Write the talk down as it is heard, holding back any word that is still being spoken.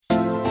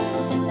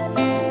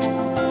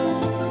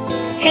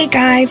Hey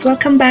guys,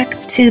 welcome back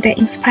to the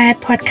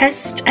Inspired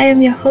Podcast. I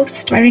am your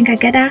host, Waringa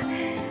Geda,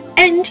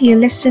 and you're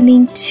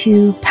listening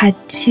to part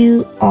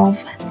 2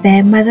 of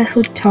the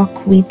Motherhood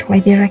Talk with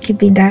Waithira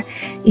Kibinda.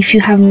 If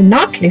you have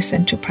not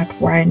listened to part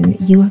 1,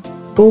 you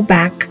go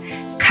back,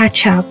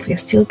 catch up. We're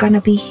still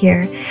gonna be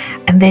here,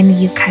 and then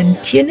you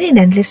can tune in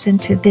and listen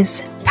to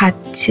this part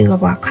 2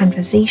 of our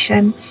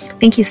conversation.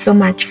 Thank you so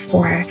much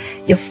for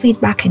your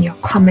feedback and your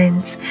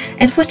comments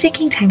and for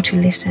taking time to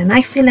listen.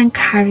 I feel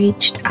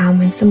encouraged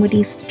when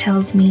somebody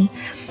tells me,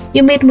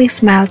 you made me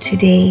smile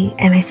today,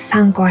 and I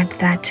thank God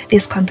that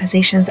these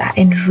conversations are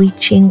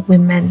enriching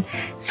women.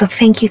 So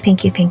thank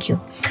you.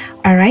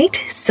 All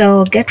right,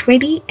 so get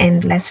ready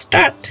and let's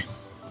start.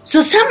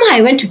 So somehow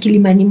I went to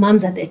Kilimani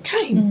Moms at the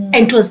time. And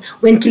it was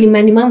when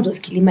Kilimani Moms was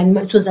Kilimani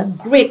Moms. It was a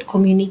great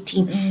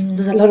community. There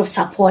was a lot of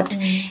support.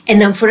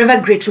 And I'm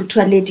forever grateful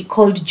to a lady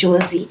called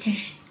Josie.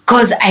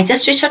 Because I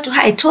just reached out to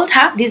her. I told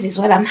her, this is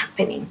what I'm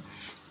happening.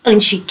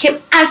 And she came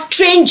a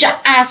stranger.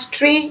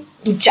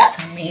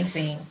 That's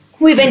amazing.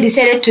 Who even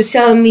decided to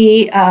sell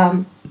me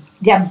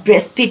their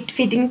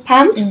breastfeeding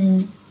pumps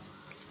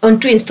on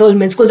 2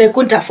 installments because I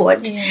couldn't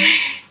afford.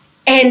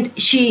 And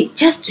she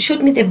just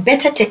showed me the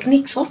better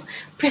techniques of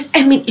breast.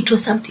 I mean, it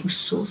was something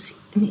so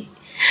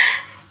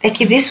like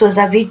if this was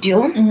a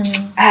video,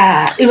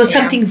 it was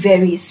something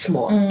very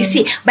small. You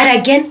see, but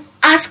again,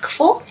 ask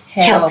for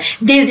help.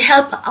 There's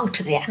help out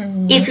there.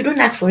 If you don't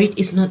ask for it,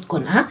 it's not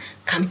gonna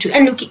come to you.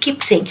 And we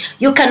keep saying,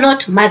 you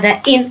cannot mother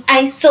in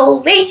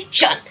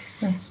isolation.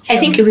 I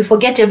think if we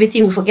forget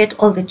everything, we forget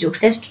all the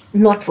jokes. Let's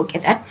not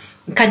forget that.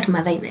 You can't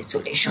mother in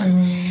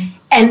isolation.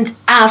 And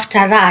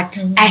after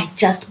that, I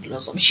just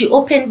blossomed. She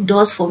opened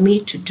doors for me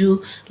to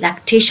do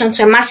lactation.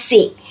 So I must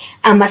say,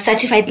 I'm a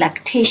certified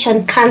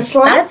lactation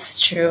counselor. That's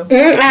true.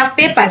 I have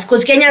papers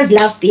because Kenyans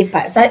love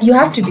papers. That you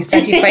have to be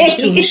certified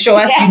to show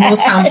us you know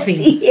something.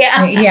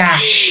 Yeah.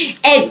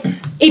 And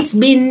it's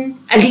been,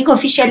 I think,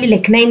 officially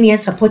like 9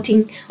 years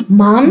supporting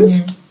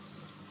moms.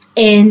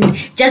 And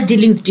just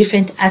dealing with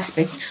different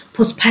aspects: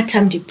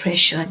 postpartum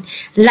depression,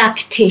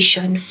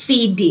 lactation,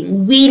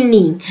 feeding,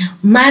 weaning,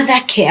 mother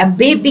care,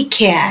 baby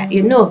care.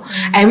 You know,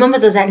 I remember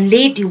there was a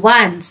lady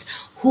once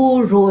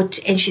who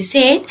wrote, and she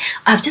said,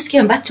 I've just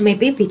given birth to my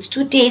baby. It's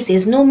 2 days.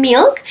 There's no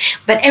milk,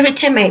 but every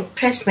time I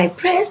press my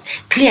breast,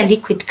 clear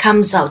liquid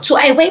comes out. So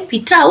I wipe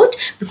it out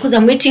because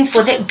I'm waiting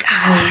for the.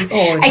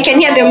 I can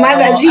hear the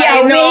mothers here.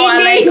 I know,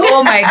 like,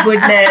 oh my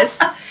goodness.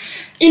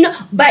 You know,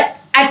 but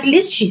at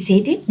least she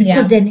said it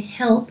because then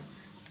help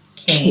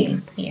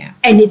came. Yeah.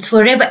 And it's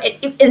forever.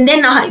 And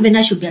then now even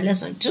I should be a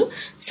lesson to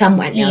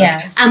someone else.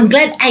 Yes. I'm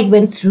glad I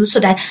went through so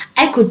that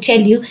I could tell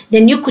you,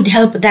 then you could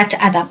help that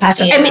other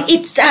person. Yeah. I mean,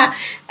 it's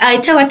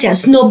a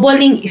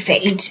snowballing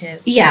effect. It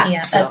is. Yeah,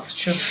 so. That's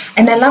true.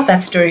 And I love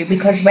that story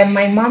because when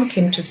my mom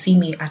came to see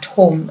me at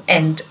home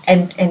and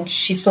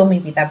she saw me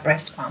with a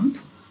breast pump,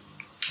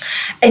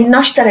 and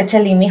now she started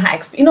telling me her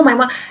experience. You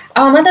know,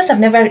 our mothers have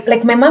never,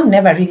 like my mom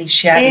never really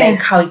shared like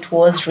how it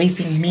was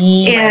raising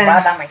me, my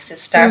brother, my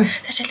sister.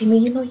 They're telling me,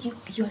 you know,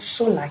 you are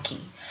so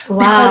lucky.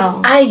 Wow.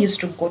 Because I used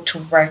to go to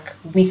work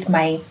with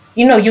my,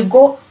 you know, you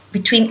go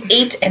between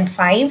 8 and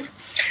 5,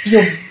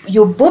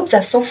 your boobs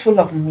are so full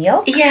of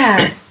milk.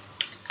 Yeah.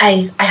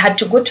 I had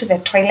to go to the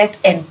toilet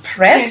and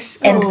press,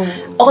 and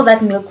all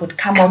that milk would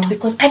come out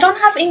because I don't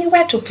have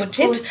anywhere to put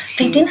it.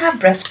 They didn't have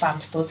breast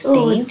pumps those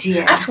days.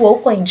 Dear. As we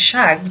were in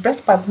Shags,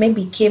 breast pump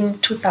maybe came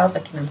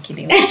 2000. I'm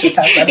kidding, not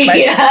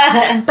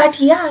 2000. But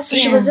so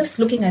she was just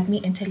looking at me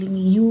and telling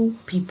me, you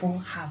people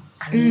have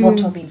a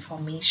lot of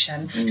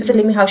information. She was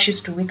telling me how she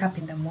used to wake up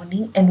in the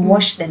morning and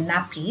wash the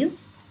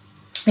nappies.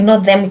 You know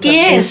them, it was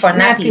days for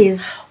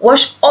nappies.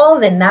 Wash all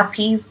the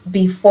nappies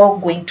before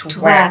going to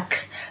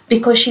work.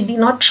 Because she did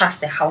not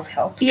trust the house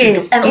help to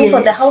do. And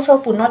also the house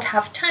help would not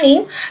have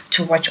time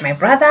to watch my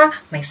brother,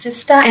 my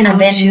sister, and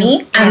then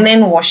me, and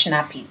then wash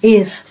nappies.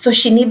 Yes. So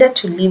she needed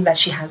to leave that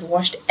she has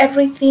washed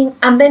everything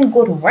and then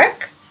go to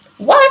work,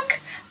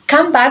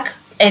 come back,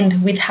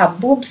 and with her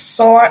boobs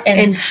sore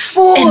and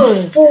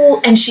full,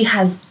 and she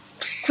has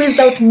squeezed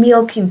out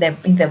milk in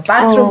the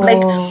bathroom.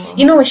 Like,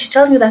 you know, when she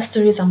tells me that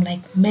stories, I'm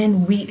like,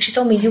 man, she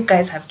told me you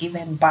guys have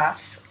given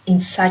birth in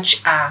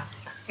such a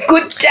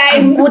good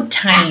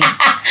time.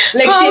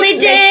 Like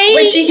holiday.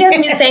 When she hears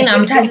me saying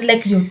I'm tired, she's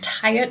like, you're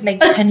tired? Like,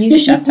 can you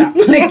shut up?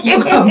 Like,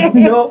 you have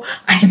no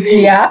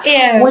idea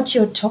what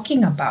you're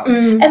talking about.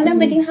 And then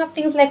they didn't have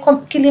things like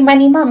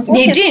Kilimani Moms. What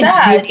is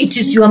that? It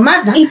is your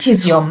mother. It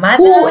is your mother.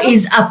 Who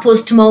is a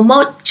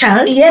post-mama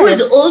child who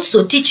is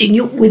also teaching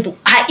you with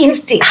her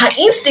instinct.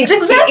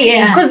 Exactly.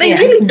 Because they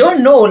really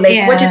don't know what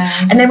is.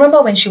 And I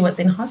remember when she was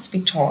in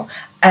hospital,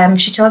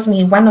 she tells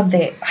me one of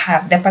the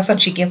person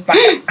she gave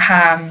birth,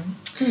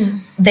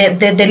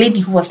 the lady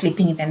who was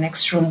sleeping in the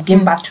next room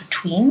gave birth to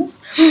twins,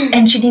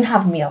 and she didn't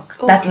have milk.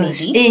 That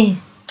lady,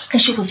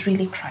 and she was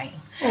really crying.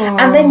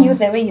 And then the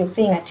way you're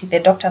saying it, the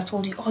doctor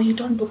told you, you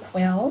don't look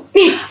well.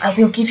 I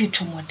will give you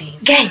 2 more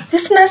days.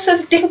 These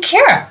nurses didn't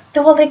care. They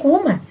were like,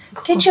 woman,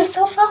 get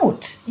yourself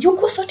out. You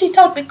go sort it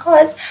out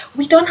because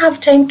we don't have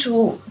time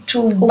to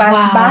to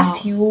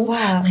bus you.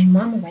 Wow. My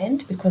mom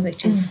went because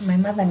it is my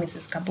mother,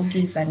 Mrs.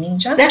 Kabugi, is a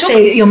ninja. That's why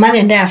your mother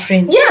and I are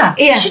friends. Yeah.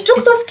 She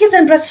took those kids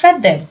and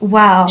breastfed them.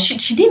 Wow.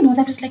 She didn't know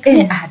that. It was like,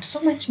 I had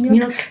so much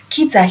milk.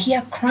 Kids are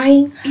here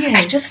crying.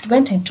 Yes. I just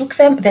went and took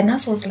them. The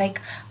nurse was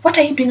like, what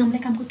are you doing? I'm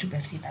like, I'm going to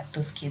breastfeed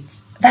those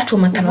kids. That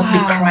woman cannot be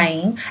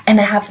crying. And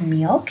I have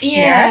milk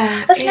here.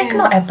 I was like,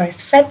 no, I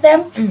breastfed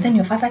them. Then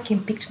your father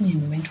came, picked me,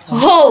 and we went home.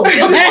 Oh.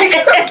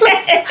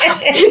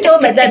 He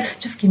told my dad,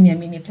 just give me a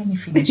minute. Let me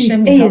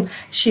finish.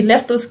 She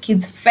left those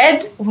kids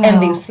fed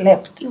and they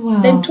slept.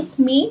 Wow. Then took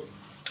me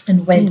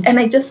and went. And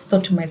I just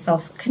thought to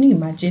myself, can you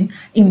imagine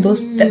in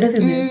those, this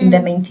is in the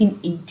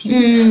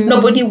 1980s,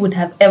 nobody would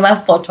have ever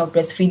thought of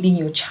breastfeeding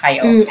your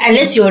child.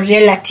 Unless your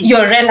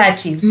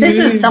relatives. This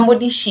is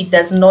somebody she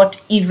does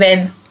not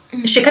even,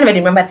 she can't even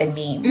remember the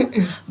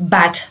name.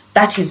 But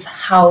that is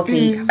how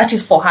that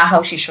is for her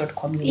how she showed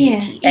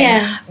community.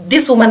 And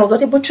this woman was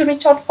not able to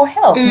reach out for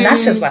help.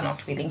 Nurses were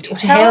not willing to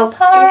help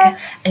her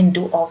and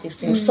do all these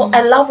things. So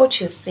I love what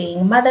you're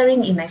saying.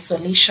 Mothering in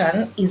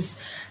isolation is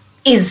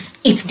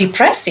it's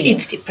depressing.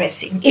 It's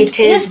depressing. It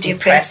is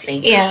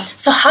depressing. Yeah.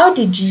 So how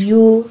did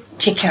you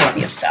take care of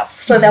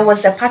yourself? So there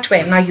was the part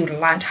where now you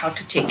learned how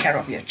to take care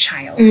of your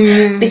child.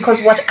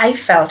 Because what I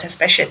felt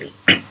especially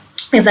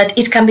is that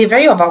it can be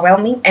very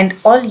overwhelming and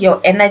all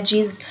your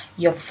energies,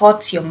 your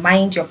thoughts, your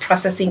mind, your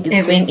processing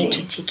is going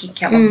into taking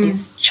care of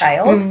this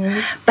child.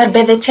 But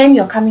by the time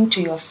you're coming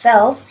to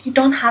yourself, you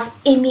don't have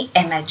any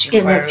energy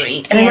for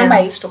it. And I remember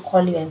I used to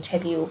call you and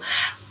tell you,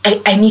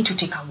 I need to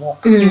take a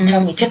walk. You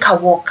tell me, take a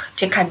walk,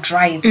 take a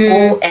drive,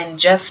 go and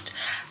just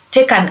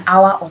take an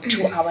hour or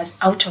 2 hours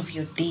out of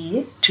your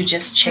day to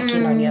just check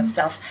in on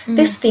yourself.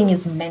 This thing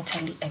is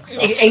mentally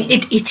exhausting.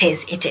 It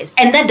is.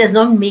 And that does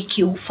not make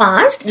you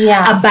fast,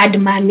 a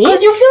bad mommy.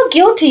 Because you feel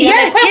guilty.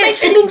 Yes, why am I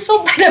feeling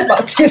so bad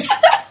about this?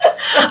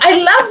 I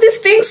love this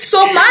thing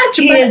so much,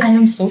 but I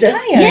am so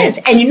tired. Yes,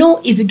 and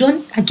if you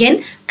don't,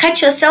 again,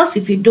 catch yourself,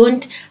 if you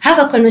don't have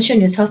a conversation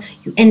with yourself,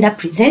 you end up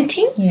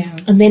presenting.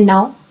 And then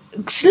now,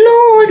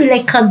 slowly,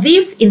 like a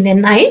thief in the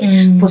night,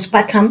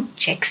 postpartum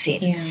checks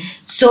in.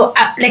 So,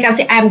 like I'm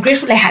saying, I'm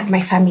grateful I had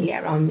my family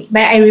around me.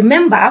 But I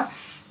remember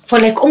for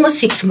like almost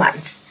 6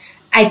 months,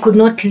 I could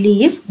not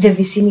leave the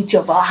vicinity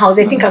of our house.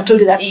 I think I've told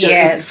you that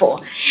story before.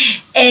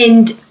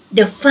 And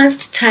the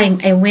first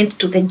time I went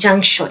to the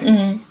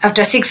junction,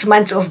 after 6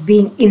 months of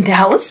being in the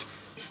house,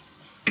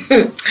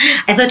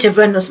 I thought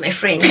everyone was my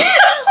friend.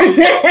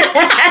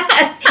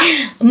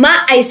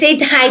 I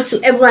said hi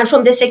to everyone,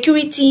 from the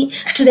security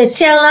to the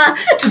teller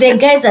to the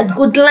guys at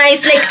Good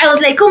Life. Like, I was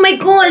like, oh my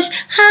gosh,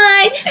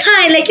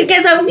 hi, like you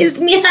guys have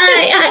missed me,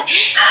 hi.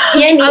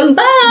 I'm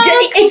back.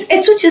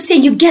 It's what you say,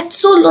 you get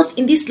so lost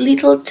in this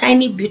little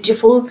tiny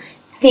beautiful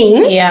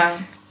thing.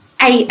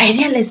 I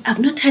realized I've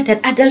not had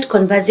an adult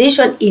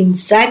conversation in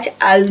such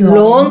a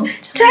long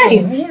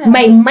time.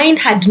 My mind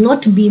had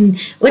not been,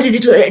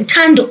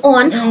 turned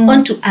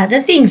onto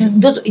other things.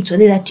 It was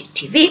either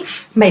TV,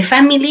 my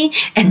family,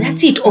 and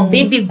that's it, or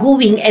baby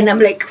going, and I'm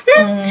like,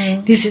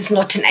 this is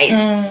not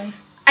nice.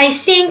 I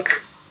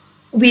think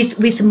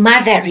with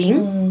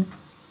mothering,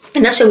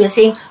 and that's why we're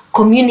saying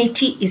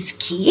community is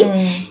key.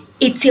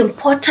 It's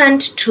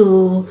important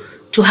to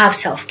have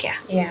self-care.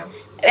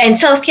 And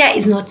self-care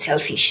is not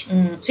selfish.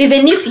 So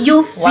even if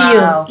you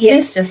feel...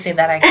 Please just say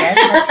that again.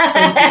 That's so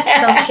good.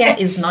 Self-care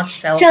is not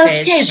selfish.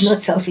 Self-care is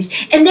not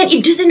selfish. And then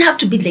it doesn't have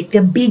to be like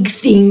the big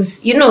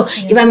things.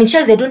 If I'm in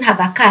Chelsea, I don't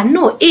have a car.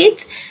 No,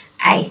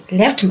 I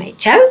left my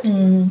child.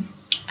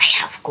 I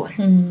have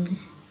gone.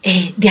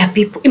 There are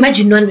people...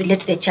 Imagine no one will let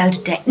the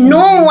child die.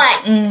 No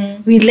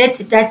one will let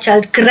that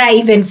child cry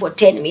even for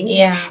 10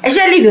 minutes.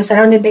 Especially if you're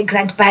surrounded by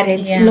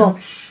grandparents. No.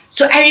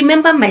 So I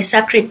remember my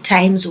sacred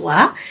times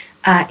were...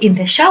 in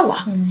the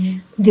shower,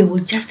 they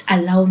would just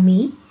allow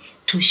me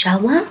to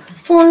shower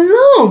for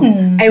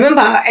long. I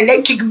remember our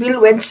electric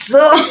bill went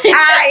so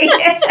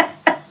high.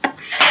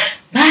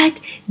 But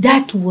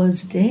that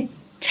was the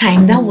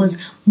time. That was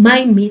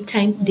my me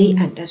time. They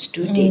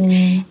understood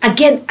it.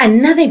 Again,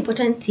 another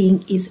important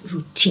thing is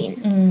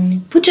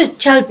routine. Put your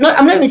child,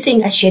 I'm not even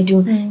saying a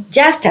schedule,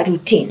 just a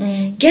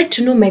routine. Get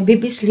to know my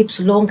baby sleeps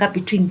longer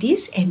between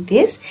this and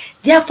this.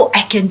 Therefore,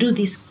 I can do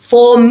this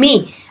for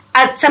me.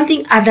 At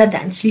something other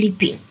than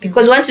sleeping,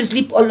 because once you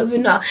sleep, all of you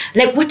know,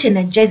 like what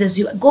energizes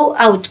you? Go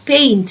out,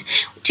 paint,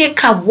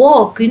 take a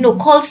walk,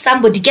 call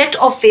somebody, get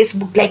off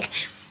Facebook, like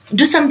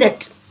do something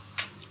that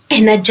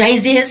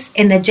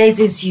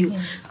energizes you.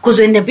 Because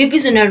when the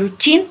baby's on a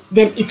routine,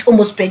 then it's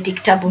almost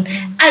predictable.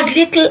 As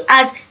little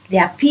as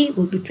their pee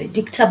will be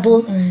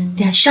predictable,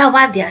 their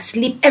shower, their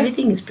sleep,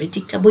 everything is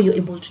predictable. You're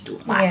able to do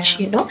much,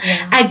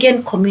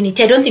 Again,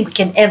 community. I don't think we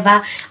can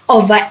ever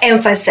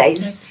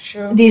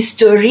overemphasize this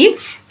story.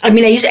 I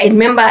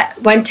remember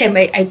one time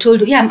I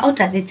told you, I'm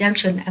out at the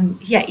junction, I'm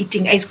here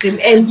eating ice cream.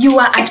 And you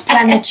were at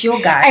Planet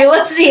Yoga. I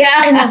was here.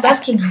 And I was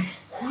asking her,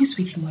 who is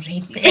with him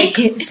already? Like,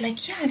 it's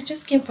like, yeah, I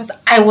just came for.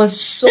 I was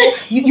so.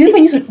 You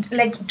even used to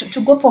like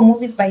to go for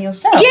movies by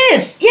yourself.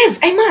 Yes,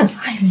 I must.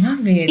 I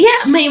love it.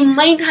 Yeah, my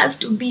mind has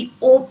to be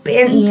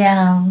open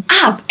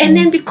up. And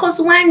then because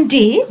one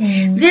day,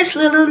 this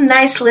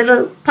nice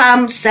little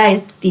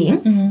palm-sized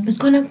thing is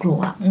going to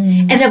grow up.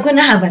 And they're going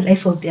to have a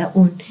life of their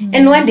own.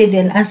 And one day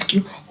they'll ask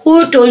you,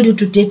 who told you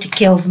to take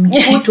care of me?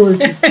 Who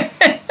told you?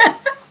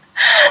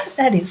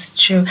 That is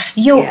true.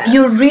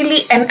 You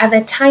really, and at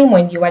the time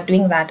when you were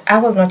doing that, I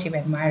was not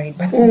even married,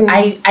 but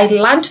I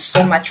learned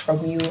so much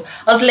from you.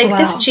 I was like,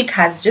 this chick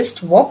has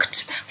just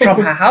walked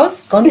from her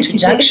house, gone to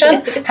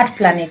Junction, had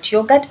Planet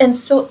Yogurt. And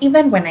so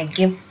even when I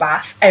gave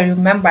birth, I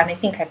remember, and I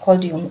think I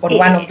called you on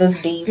one of those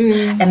days,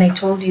 and I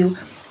told you,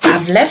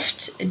 I've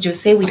left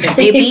Jose with the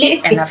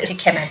baby and I've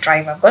taken a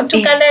drive. I've gone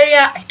to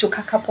Galleria. I took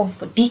a cup of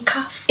decaf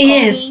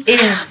coffee.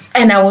 Yes.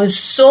 And I was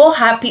so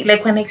happy.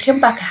 Like when I came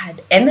back, I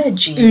had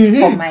energy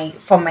for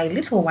my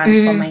little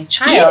one, for my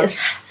child. Yes.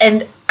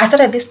 And I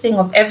started this thing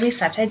of every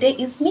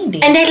Saturday is me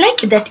day. And I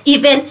like that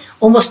even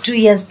almost 2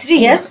 years, 3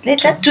 years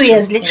later, 2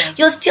 years later,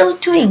 you're still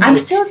doing it. I'm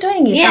still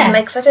doing it. Yeah. I'm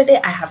like,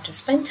 Saturday, I have to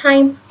spend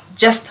time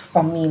just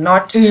for me,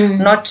 not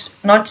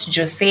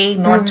Jose,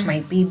 not my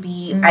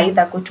baby. I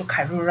either go to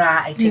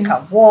Karura, I take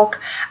a walk.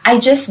 I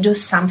just do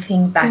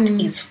something that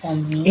is for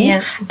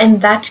me,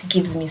 and that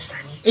gives me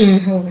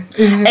sanity.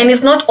 And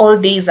it's not all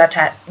days that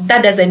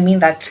doesn't mean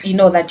that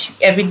that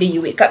every day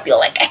you wake up you're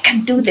like, I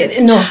can do this.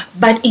 No,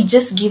 but it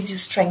just gives you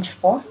strength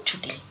for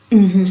today.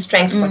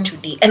 Strength for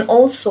today, and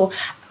also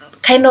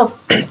kind of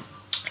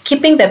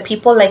keeping the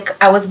people, like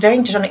I was very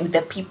intentional with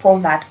the people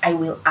that I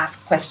will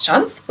ask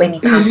questions when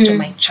it comes to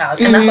my child.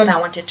 And that's what I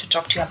wanted to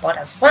talk to you about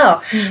as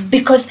well.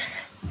 Because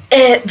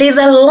there's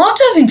a lot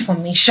of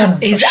information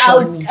on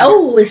social media.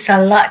 Oh, it's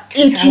a lot.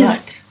 It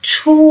is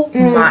too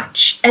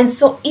much. And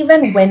so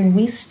even when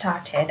we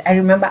started, I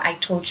remember I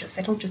told you,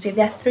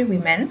 there are 3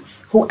 women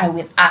who I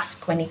will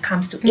ask when it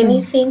comes to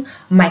anything,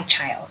 my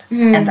child.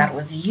 And that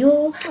was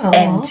you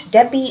and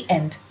Debbie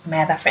and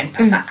my other friend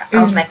Pasaka.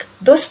 I was like,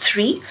 those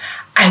 3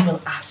 I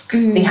will ask.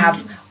 They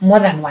have more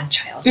than one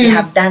child. They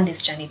have done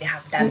this journey. They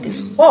have done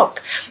this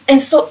work. And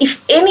so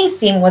if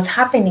anything was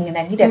happening and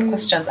I needed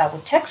questions, I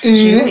would text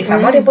you. If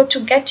I'm not able to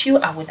get you,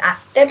 I would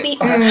ask Debbie.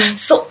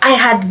 So I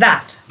had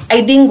that.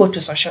 I didn't go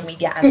to social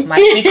media as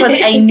much because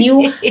I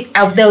knew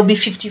there will be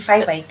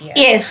 55 ideas.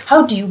 Yes.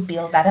 How do you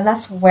build that? And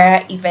that's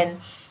where even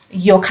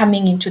you're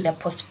coming into the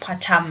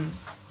postpartum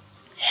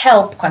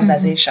help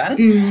conversation.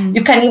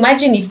 You can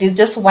imagine if there's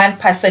just one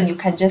person, you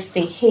can just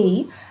say,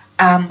 hey,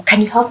 can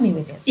you help me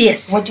with this?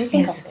 Yes. What do you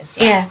think of this?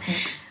 Yeah.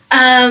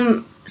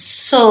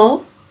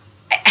 So,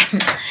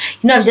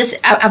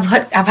 I've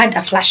had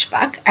a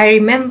flashback. I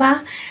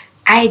remember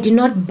I did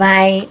not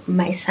buy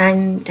my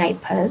son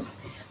diapers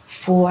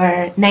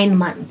for 9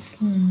 months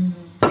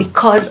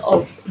because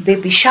of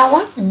baby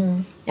shower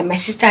that my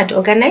sister had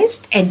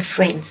organized and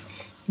friends.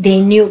 They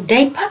knew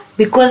diaper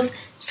because,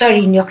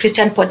 sorry, in your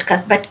Christian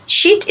podcast, but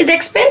shit is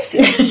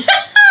expensive.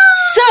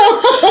 So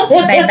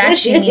by that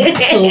she means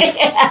poop.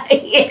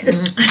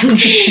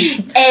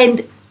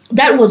 And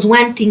that was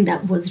one thing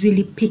that was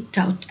really picked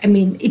out. I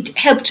mean, it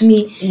helped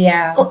me.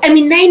 Yeah. I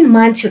mean, 9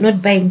 months you're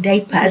not buying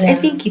diapers. I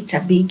think it's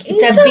a big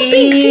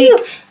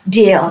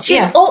deal.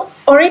 She's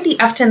already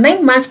after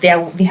 9 months they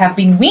have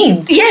been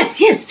weaned. Yes.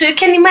 So you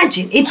can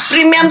imagine it's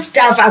premium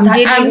stuff I'm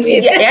dealing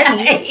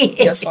with.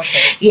 You're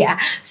sorted. Yeah.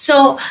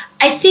 So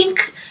I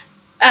think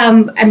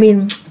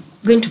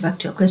going back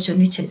to your question,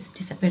 which is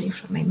disappearing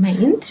from my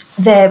mind.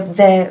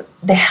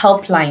 The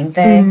helpline,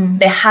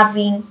 the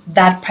having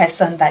that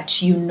person that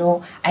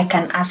I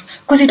can ask,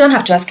 because you don't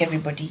have to ask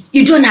everybody.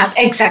 You don't have,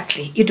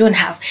 exactly. You don't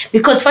have.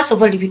 Because first of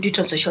all, if you do it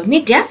on social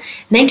media,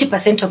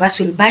 90% of us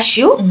will bash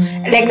you.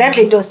 Like that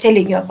lady was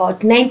telling you about,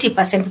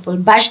 90% people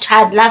bashed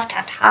her, laughed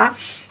at her.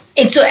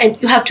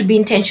 And you have to be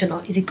intentional.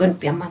 Is it going to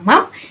be a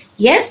mama?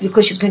 Yes,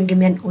 because she's going to give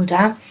me an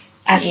older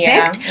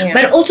aspect. Yeah.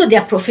 But also they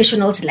are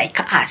professionals like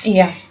us.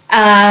 Yeah.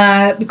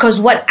 Because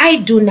what I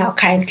do now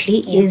currently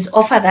is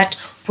offer that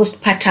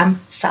postpartum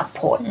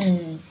support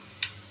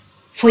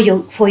for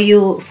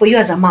you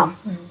as a mom.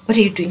 What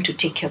are you doing to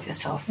take care of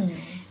yourself?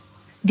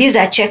 These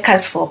are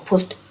checkers for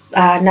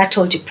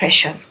postnatal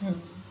depression.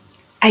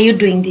 Are you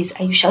doing this?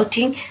 Are you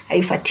shouting? Are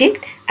you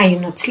fatigued? Are you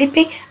not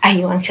sleeping? Are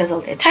you anxious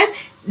all the time?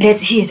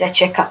 Here's a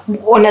checkup.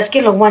 On a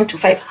scale of 1 to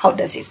 5, how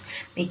does this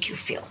make you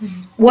feel?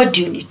 What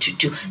do you need to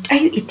do? Are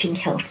you eating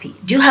healthy?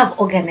 Do you have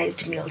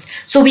organized meals?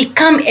 So we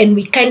come and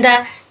we kind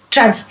of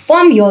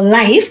transform your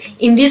life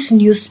in this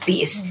new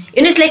space.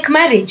 It's like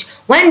marriage.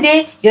 One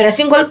day you're a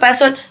single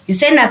person, you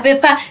send a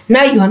paper,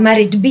 now you are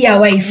married, be a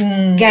wife.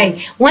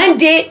 Guy. One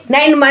day,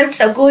 9 months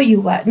ago,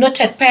 you were not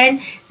a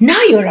parent,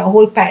 now you're a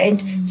whole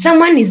parent.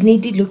 Someone is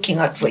needy looking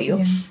out for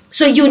you.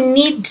 So you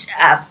need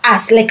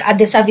us, like at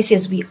the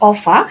services we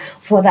offer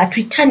for that,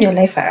 we turn your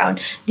life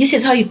around. This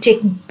is how you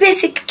take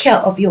basic care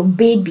of your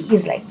baby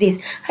is like this.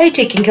 How are you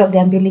taking care of the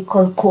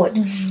umbilical cord?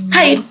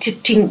 How are you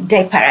treating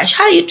diaper rash?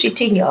 How are you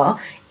treating your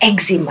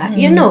eczema,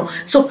 you know.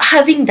 So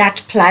having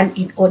that plan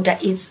in order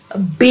is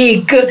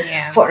big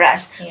for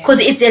us, because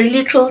it's the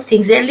little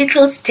things, the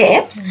little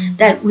steps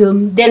that will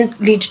then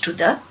lead to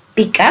the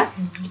bigger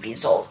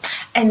result.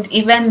 And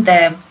even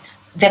the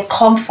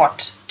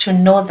comfort to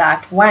know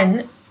that,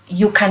 one,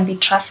 you can be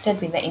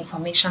trusted with the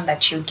information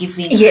that you're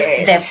giving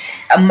the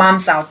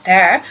moms out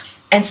there,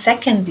 and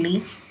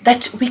secondly,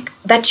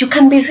 that you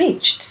can be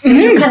reached,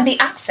 you can be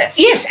accessed.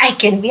 Yes, I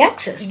can be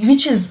accessed,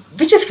 which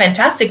is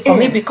fantastic for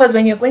me, because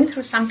when you're going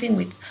through something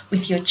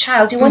with your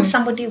child, you want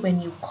somebody,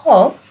 when you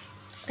call,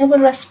 they will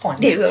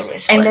respond.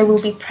 And they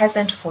will be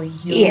present for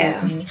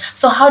you.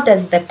 So how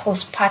does the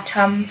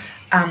postpartum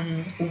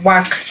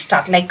work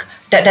start? Like,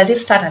 does it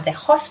start at the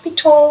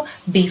hospital,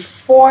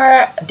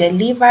 before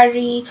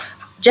delivery?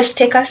 Just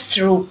take us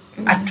through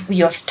at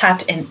your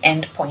start and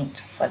end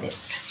point for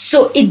this.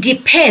 So it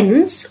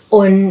depends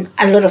on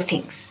a lot of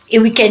things.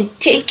 If we can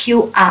take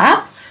you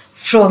up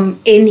from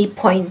any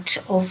point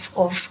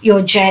of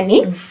your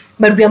journey,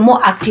 but we are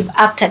more active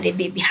after the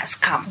baby has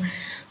come.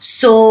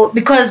 So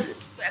because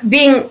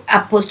being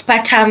a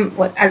postpartum,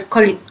 what I'll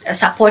call it a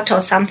support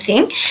or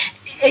something,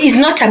 is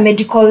not a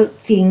medical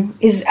thing.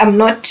 I'm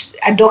not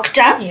a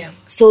doctor.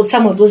 So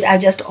some of those are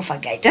just offer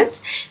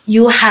guidance.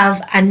 You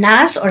have a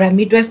nurse or a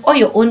midwife or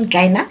your own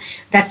gyna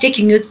that's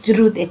taking you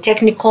through the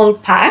technical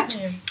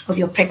part of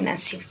your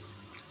pregnancy.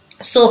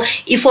 So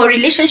if for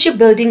relationship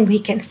building, we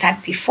can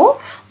start before,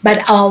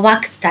 but our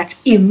work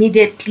starts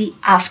immediately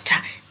after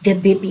the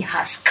baby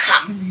has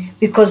come.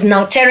 Because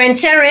now,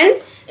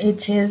 Terren,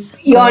 it is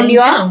you're on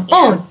your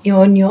own.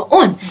 You're on your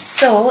own.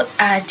 So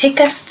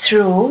take us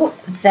through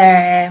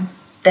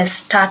the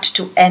start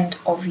to end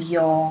of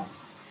your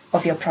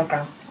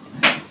program.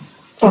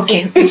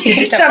 Okay.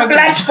 It's a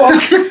platform.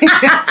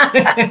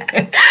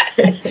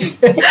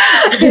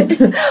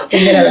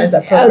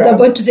 I was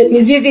about to say,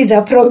 Mizizi is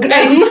a program.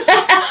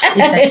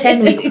 It's a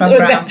 10-week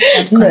program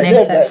that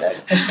connects us.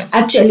 Okay.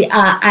 Actually,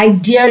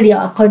 ideally,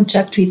 our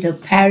contract with the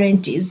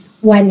parent is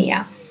 1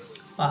 year.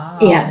 Wow.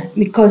 Yeah,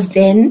 because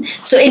then,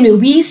 so anyway,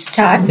 we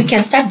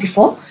can start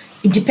before.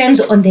 It depends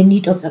on the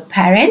need of the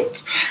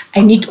parent.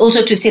 I need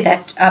also to say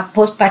that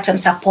postpartum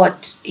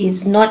support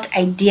is not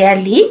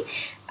ideally,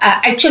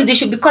 actually they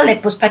should be called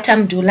like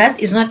postpartum doulas.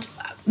 It's not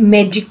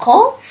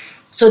medical.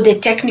 So the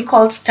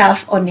technical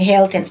stuff on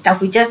health and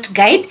stuff, we just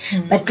guide,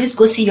 but please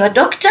go see your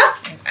doctor.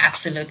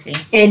 Absolutely.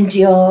 And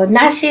your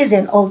nurses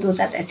and all those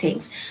other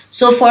things.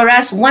 So for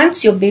us,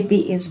 once your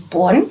baby is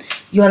born,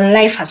 your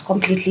life has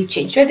completely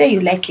changed, whether you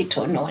like it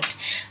or not.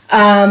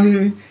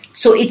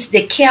 So it's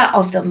the care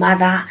of the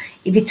mother.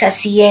 If it's a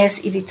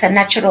CS, if it's a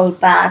natural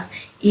birth,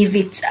 if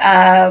it's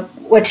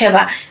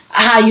whatever,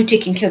 how are you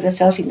taking care of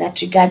yourself in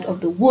that regard of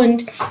the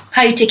wound?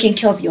 How are you taking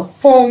care of your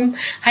home?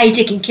 How are you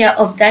taking care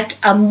of that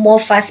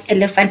amorphous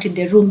elephant in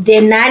the room, the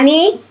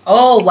nanny?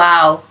 Oh,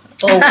 wow.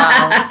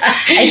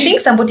 I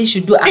think somebody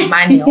should do a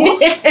manual,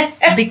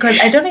 because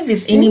I don't know if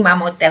there's any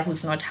mom out there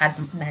who's not had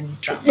nanny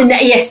drama.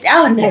 Yes,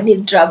 our nanny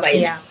drama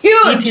is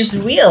huge. It is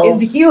real.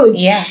 It's huge.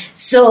 Yeah.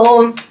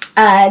 So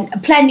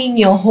planning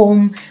your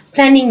home,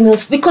 planning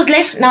meals, because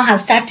life now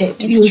has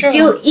started. You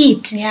still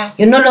eat. Yeah.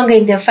 You're no longer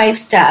in the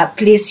 5-star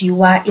place you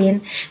were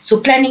in. So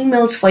planning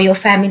meals for your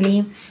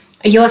family,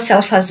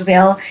 yourself as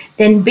well,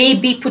 then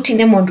baby, putting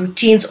them on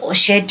routines or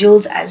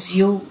schedules as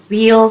you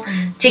will,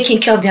 taking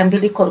care of the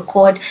umbilical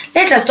cord.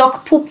 Let us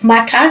talk poop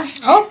matters.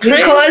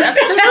 Because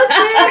absolutely.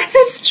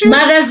 It's true.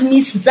 Mothers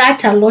miss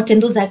that a lot, and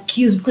those are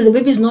cues, because the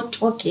baby is not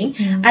talking,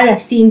 other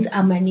things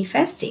are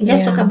manifesting.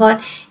 Let's talk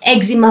about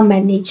eczema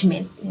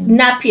management,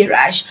 nappy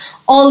rash,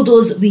 all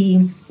those.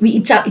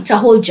 It's a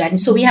whole journey.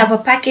 So we have a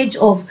package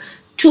of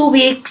 2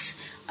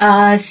 weeks,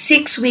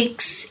 6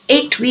 weeks,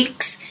 8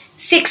 weeks,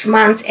 6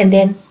 months, and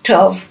then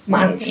 12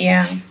 months.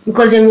 Yeah.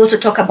 Because then we also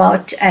talk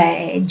about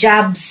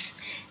jabs,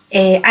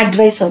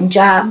 advice on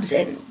jabs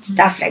and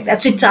stuff like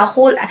that. So it's a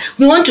whole,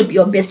 we want to be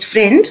your best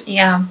friend.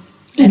 Yeah.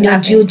 In your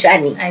due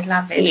journey. I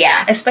love it.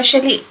 Yeah.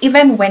 Especially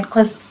even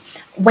because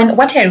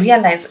what I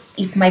realized,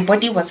 if my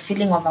body was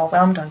feeling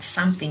overwhelmed on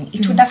something,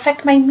 it would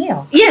affect my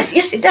meal. Yes,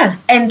 it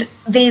does. And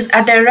there's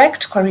a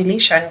direct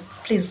correlation.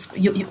 Please,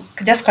 you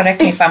just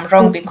correct me if I'm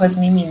wrong, because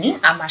mimi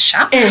I'm a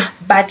sha.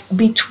 But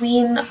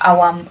between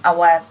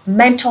our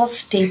mental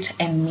state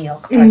and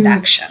milk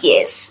production.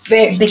 Yes,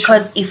 very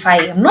because if I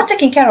am not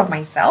taking care of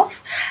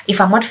myself, if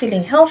I'm not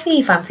feeling healthy,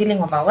 if I'm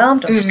feeling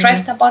overwhelmed or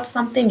stressed about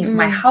something, if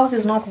my house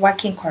is not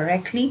working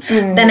correctly,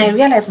 then I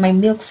realize my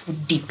milks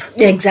would dip.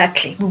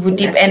 Exactly. We would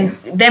dip, and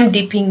them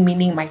dipping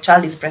meaning my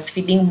child is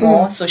breastfeeding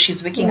more, so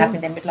she's waking up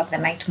in the middle of the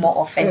night more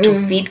often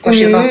to feed because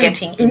she's not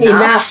getting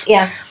enough.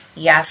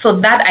 Yeah, so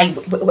that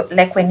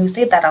like when you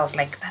said that, I was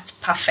like, that's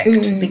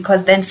perfect,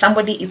 because then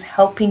somebody is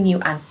helping you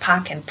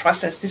unpack and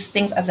process these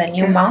things as a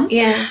new mom.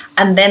 Yeah.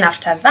 And then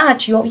after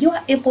that, you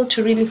are able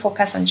to really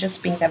focus on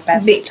just being the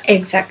best.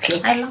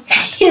 Exactly. I love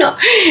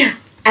that.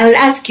 I will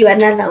ask you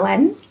another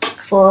one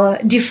for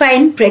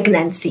define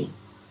pregnancy.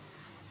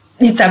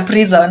 It's a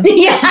prison.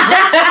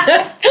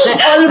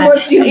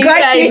 Almost you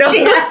got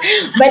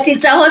it. But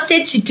it's a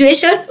hostage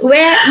situation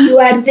where you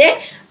are there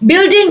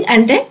building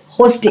and the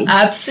hostage.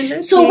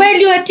 Absolutely. So while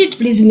you're at it,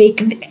 please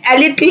make a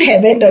little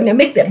heaven and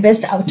make the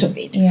best out of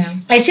it. Yeah.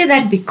 I say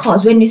that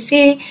because when you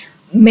say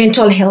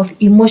mental health,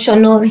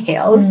 emotional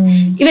health,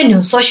 even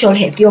your social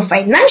health, your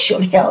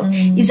financial health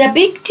is a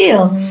big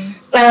deal.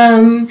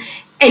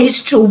 And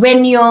it's true,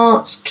 when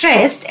you're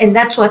stressed, and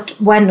that's what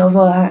one of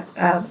our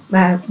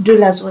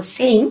doulas was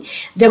saying,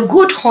 the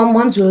good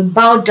hormones will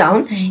bow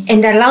down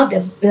and allow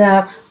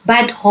the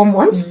bad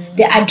hormones,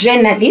 the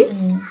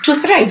adrenaline, to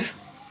thrive.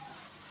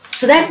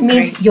 So that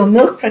means your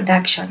milk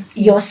production,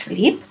 your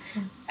sleep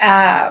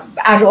are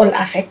all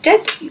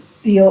affected.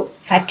 You're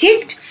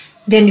fatigued.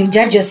 Then you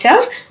judge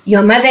yourself.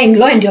 Your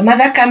mother-in-law and your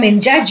mother come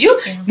and judge you.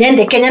 Then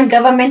the Kenyan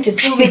government is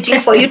still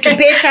waiting for you to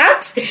pay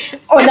tax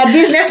on a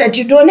business that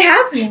you don't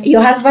have.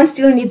 Your husband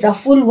still needs a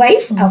full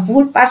wife, a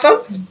full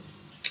person.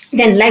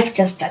 Then life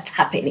just starts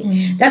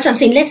happening. That's what I'm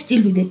saying. Let's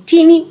deal with the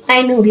teeny,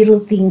 tiny little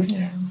things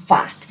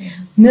first.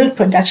 Milk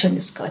production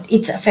is good.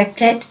 It's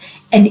affected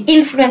and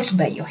influenced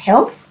by your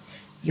health,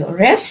 your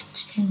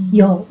rest,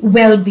 your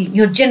well-being,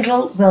 your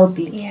general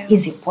well-being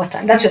is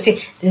important. That's what I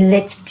say,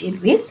 let's deal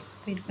with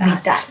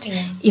that.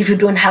 Yeah. If you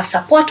don't have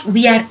support,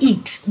 we are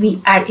it.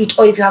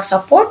 Or if you have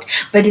support,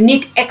 but you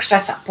need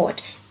extra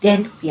support,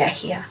 then we are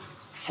here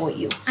for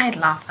you. I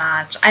love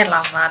that.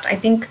 I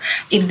think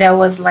if there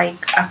was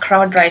like a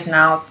crowd right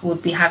now,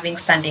 would be having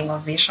standing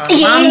ovation.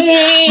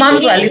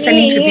 Moms who are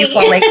listening to this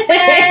were like,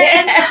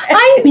 man,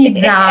 I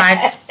need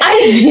that.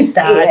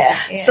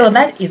 Yeah. So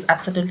that is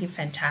absolutely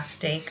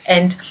fantastic.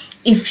 And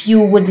if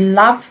you would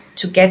love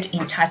to get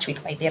in touch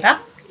with Waithera,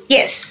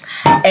 Yes.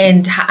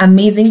 and her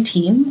amazing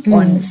team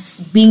on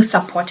being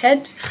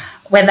supported,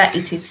 whether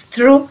it is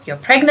through your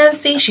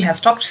pregnancy. She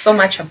has talked so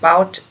much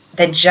about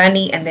the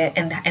journey and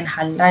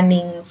her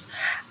learnings.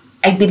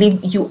 I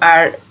believe you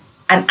are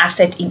an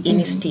asset in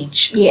any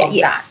stage of that.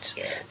 Yes.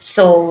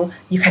 So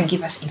you can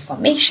give us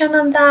information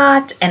on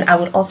that, and I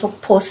will also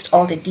post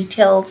all the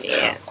details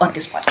on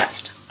this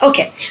podcast.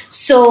 Okay,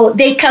 so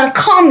they can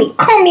call me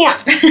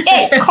up.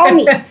 Hey, call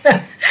me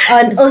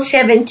on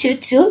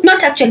 0722.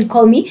 Not actually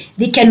call me.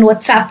 They can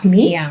WhatsApp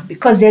me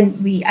because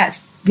then we are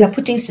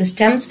putting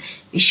systems.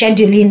 We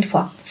schedule in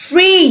for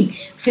free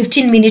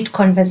 15-minute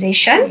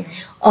conversation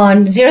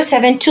on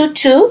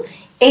 0722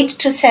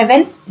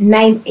 827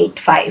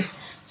 985.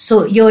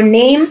 So your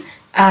name,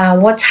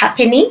 what's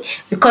happening,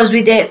 because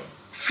with the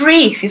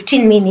free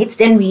 15 minutes,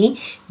 then we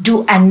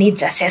do a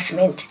needs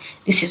assessment.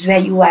 This is where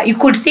you are. You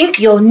could think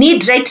your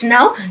need right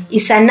now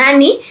is a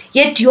nanny,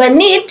 yet your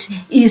need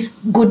is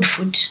good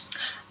food.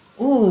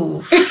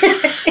 Ooh. So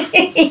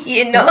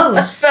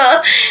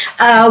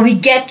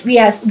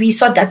we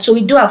saw that. So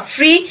we do a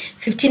free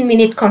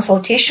 15-minute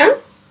consultation,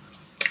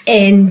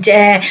 and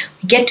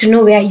we get to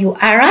know where you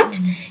are at.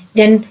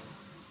 Then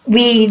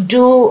we can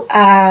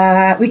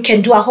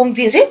do a home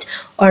visit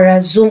or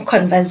a Zoom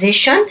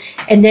conversation,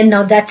 and then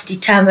now that's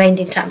determined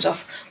in terms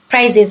of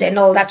prices and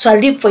all that. So I'll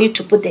leave for you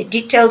to put the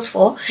details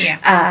for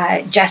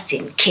just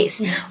in case.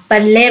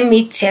 But let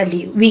me tell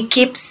you, we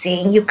keep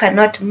saying you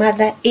cannot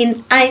mother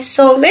in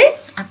isolation.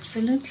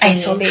 Absolutely.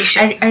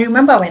 Isolation. I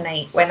remember when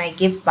I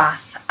gave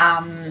birth,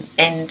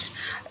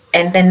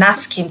 and the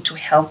nurse came to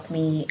help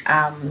me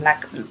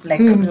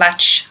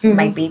latch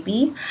my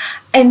baby.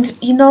 And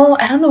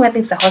I don't know whether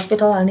it's the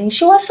hospital or anything,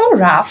 she was so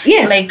rough.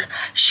 Yes. Like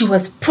she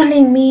was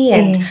pulling me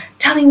and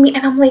telling me,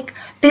 and I'm like,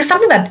 there's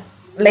something that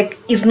like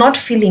is not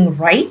feeling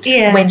right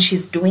when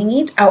she's doing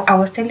it. I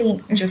was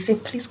telling Jose,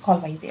 please call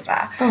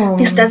Waithera.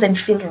 This doesn't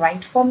feel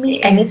right for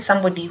me. I need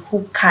somebody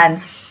who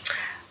can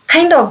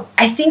kind of,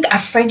 I think a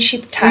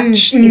friendship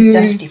touch is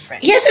just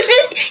different. Yes,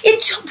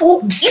 it's your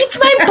boobs. It's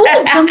my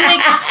boobs. I'm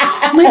like,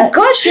 oh my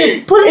gosh,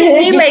 you're pulling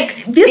me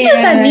like this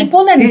is a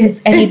nipple and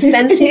it's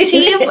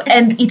sensitive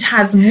and it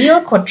has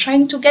milk or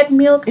trying to get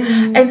milk.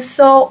 And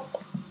so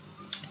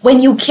when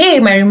you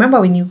came, I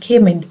remember when you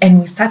came and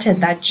we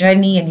started that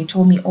journey and you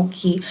told me,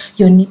 okay,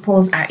 your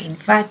nipples are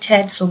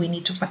inverted, so we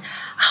need to find.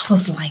 I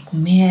was like,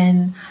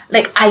 man,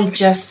 like I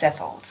just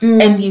settled.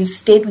 And you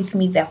stayed with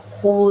me the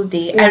whole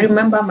day. I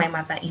remember my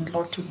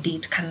mother-in-law to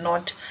date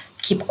cannot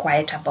keep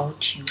quiet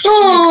about you. She's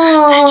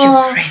like, that's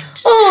your friend.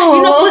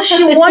 Because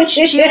she watched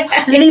you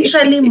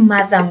literally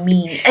mother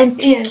me and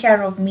take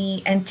care of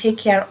me and take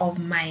care of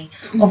my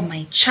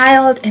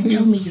child and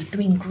tell me you're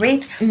doing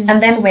great.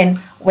 And then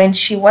when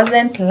she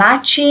wasn't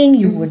latching,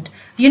 you would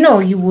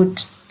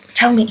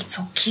tell me it's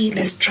okay,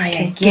 let's try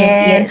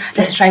again.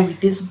 Let's try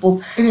with this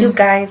boob. You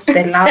guys,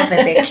 the love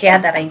and the care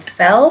that I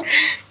felt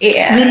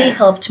really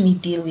helped me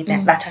deal with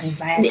that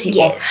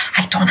anxiety of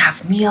I don't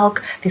have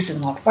milk, this is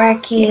not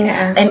working.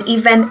 And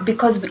even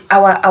because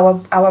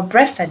our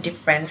breasts are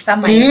different.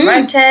 Some are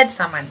inverted,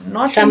 some are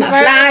not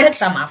inverted,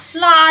 some are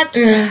flat.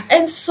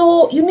 And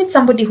so you need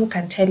somebody who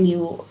can tell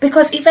you,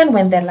 because even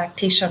when the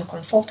lactation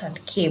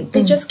consultant came,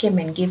 they just came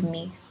and gave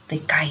me the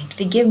guide.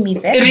 They gave me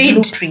the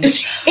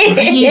blueprint.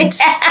 Read.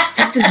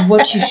 This is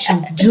what you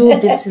should do.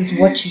 This is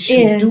what you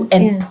should do.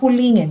 And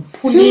pulling.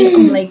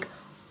 I'm like,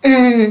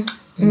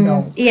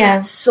 No.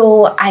 Yeah.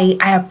 So I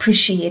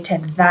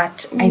appreciated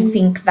that. I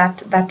think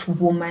that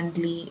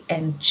womanly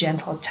and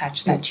gentle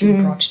touch that you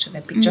brought to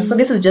the picture. So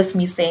this is just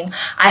me saying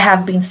I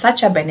have been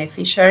such a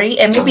beneficiary,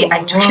 and maybe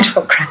I took it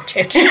for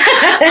granted.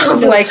 I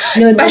was like,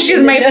 but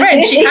she's my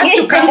friend. She has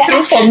to come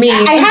through for me.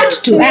 I had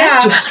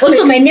to.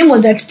 Also, my name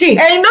was at stake.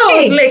 I know.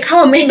 It's like,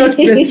 how am I not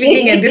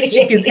breastfeeding? And this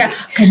chick is here.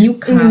 Can you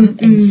come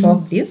and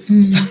solve this?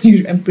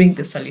 And bring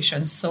the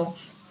solution. So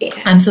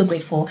I'm so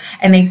grateful,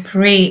 and I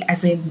pray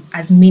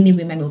as many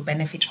women will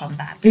benefit from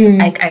that.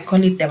 I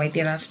call it the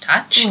Waithera's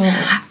touch.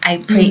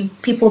 I pray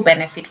people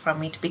benefit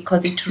from it,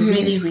 because it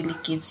really, really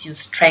gives you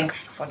strength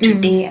for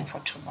today and for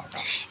tomorrow.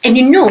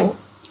 And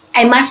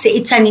I must say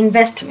it's an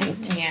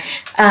investment.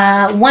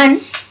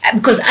 One,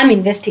 because I'm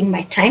investing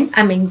my time,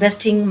 I'm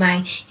investing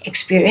my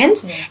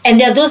experience, and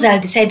there are those I'll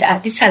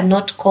decide this will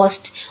not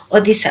cost, or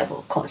this I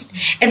will cost.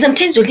 And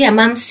sometimes you'll hear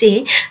mom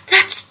say,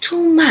 that's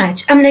too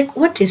much. I'm like,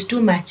 what is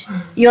too much?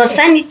 Your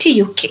sanity,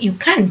 you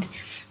can't.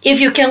 If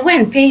you can go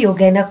and pay your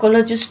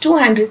gynecologist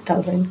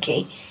 200,000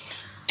 K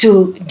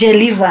to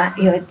deliver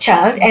your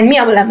child, and me,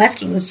 all I'm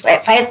asking is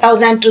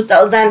 5,000,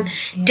 2,000,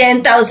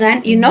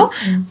 10,000,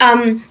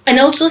 and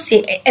also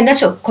say, and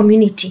that's your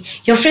community.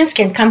 Your friends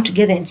can come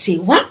together and say,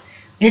 what?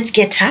 Let's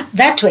get her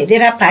that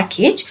Waithera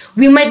package.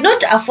 We might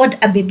not afford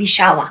a baby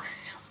shower,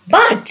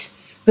 but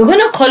we're going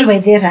to call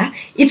Waithera.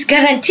 It's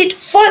guaranteed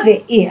for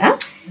the year,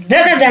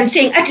 rather than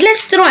saying,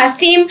 let's throw a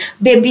theme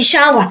baby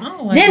shower.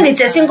 Then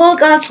it's a single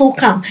girls who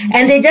come,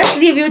 and they just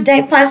leave you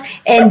diapers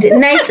and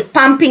nice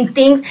pumping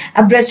things,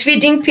 a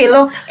breastfeeding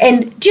pillow,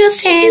 and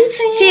juices.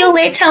 See you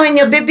later when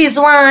your baby's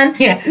one.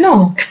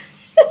 No.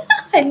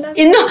 I love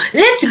it.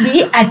 Let's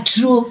be a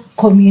true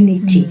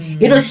community.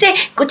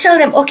 Go tell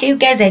them, okay, you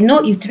guys, I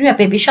know you threw a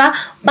baby shower,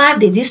 but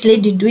there's this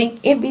lady doing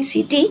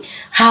ABCD.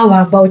 How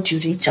about you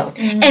reach out?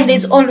 And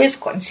there's always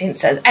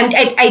consensus.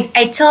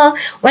 I tell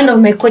one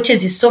of my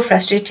coaches is so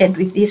frustrated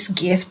with this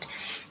gift,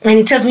 and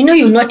he tells me, no,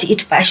 you'll not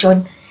eat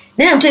passion.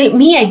 Then I'm telling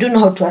me, I don't know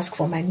how to ask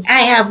for money.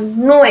 I have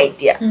no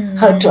idea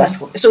how to ask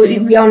for. So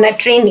we are on a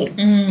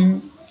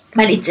training,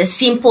 but it's a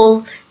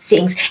simple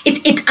things.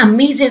 It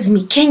amazes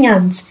me.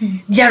 Kenyans,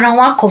 they're a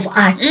work of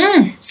art.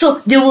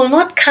 So they will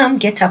not come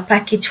get a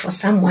package for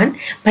someone,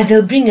 but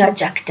they'll bring you a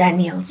Jack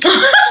Daniels.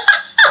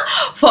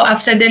 For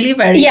after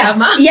delivery. And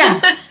we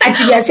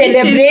are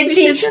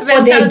celebrating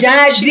for the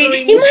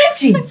daddy.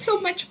 Imagine. That's so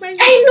much money.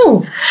 I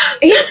know.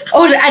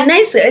 Or a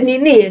nice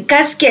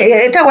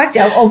casket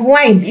of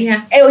wine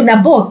in a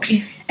box.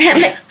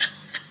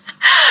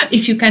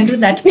 If you can do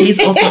that, please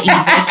also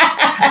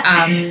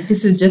invest.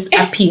 This is just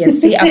a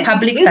PSA, a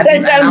public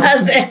service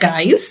announcement,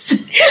 guys.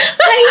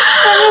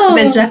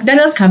 The Jack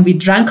Daniels can be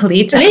drunk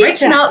later.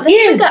 Right now,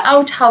 let's figure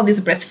out how this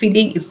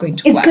breastfeeding is going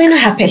to work. It's going to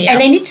happen. And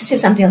I need to say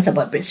something else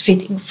about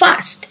breastfeeding.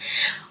 First,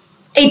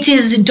 it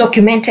is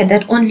documented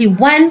that only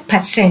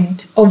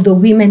 1% of the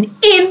women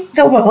in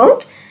the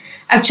world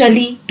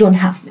actually don't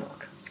have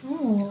milk.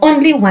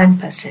 Only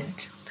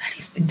 1%.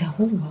 In the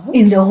whole world?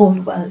 In the whole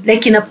world.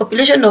 Like in a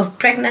population of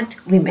pregnant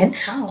women,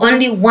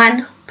 only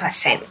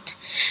 1%.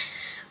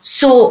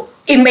 So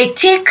it may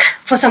take,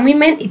 for some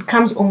women, it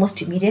comes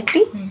almost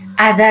immediately.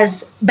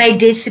 Others, by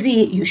day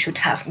 3, you should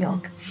have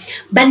milk.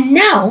 But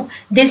now,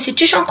 the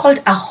institution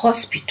called a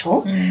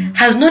hospital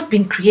has not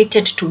been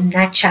created to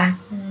nurture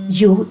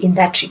you in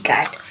that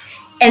regard.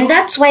 And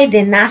that's why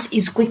the nurse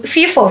is quick.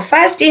 FIFO,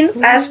 first in,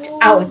 first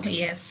out.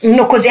 Yes.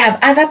 Because they have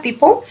other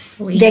people.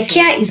 The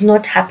care is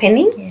not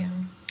happening.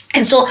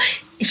 And so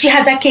she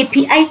has a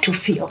KPI to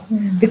fill,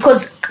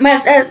 because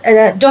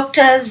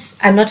doctors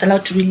are not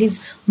allowed to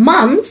release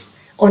moms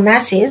or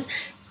nurses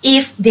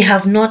if they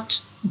have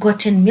not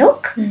gotten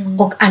milk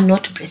or are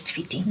not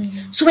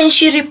breastfeeding. So when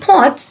she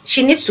reports,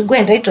 she needs to go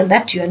and write on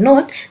that your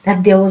note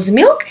that there was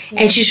milk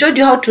and she showed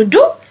you how to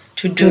do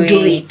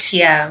it.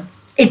 Yeah.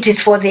 It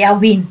is for their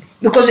win.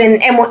 Because when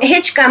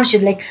MOH comes,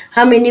 she's like,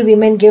 how many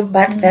women gave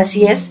birth this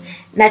year?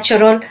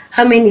 Natural,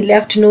 how many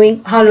left,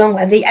 knowing how long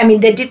were they? I mean,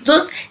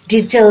 those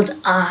details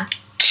are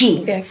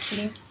key. They're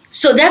key.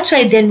 So that's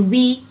why then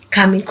we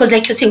come in, because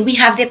like you're saying, we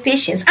have the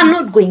patience. I'm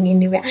not going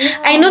anywhere.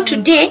 I know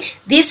today,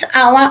 this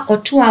hour or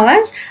 2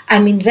 hours,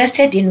 I'm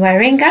invested in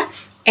Waringa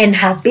and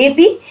her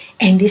baby,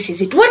 and this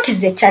is it. What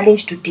is the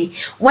challenge today?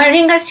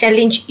 Waringa's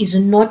challenge is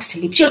not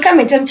sleep. She'll come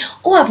and tell me,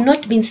 I've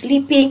not been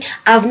sleeping.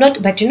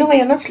 But you know why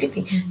you're not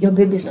sleeping? Your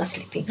baby's not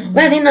sleeping.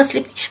 Why are they not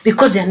sleeping?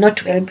 Because they're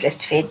not well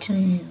breastfed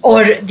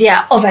or they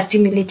are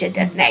overstimulated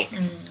at night.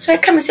 So I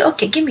come and say,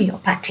 okay, give me your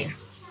pattern.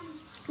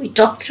 We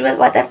talk through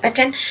what that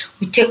pattern.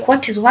 We take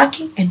what is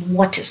working and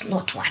what is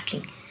not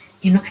working.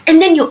 And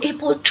then you're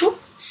able to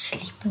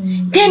sleep.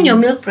 Then your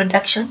milk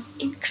production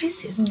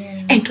increases.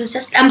 And it was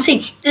just, I'm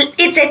saying,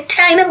 it's a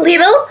tiny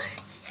little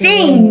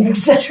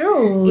things. It's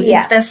true.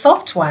 It's the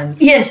soft ones.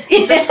 Yes.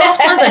 It's the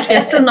soft ones that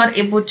we're still not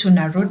able to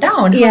narrow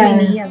down. How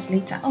many years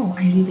later? Oh,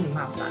 I really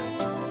love that.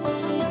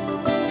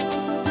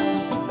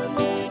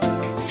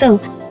 So,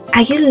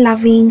 are you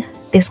loving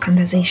this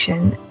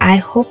conversation? I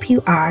hope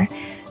you are.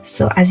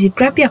 So as you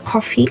grab your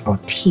coffee or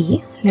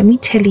tea, let me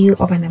tell you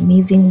of an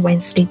amazing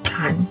Wednesday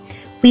plan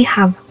we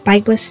have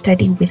Bible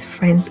study with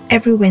friends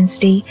every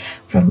Wednesday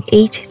from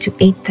 8 to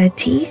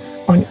 8:30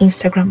 on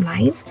Instagram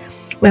Live,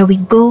 where we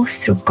go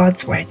through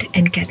God's Word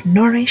and get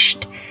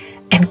nourished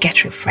and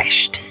get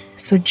refreshed.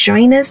 So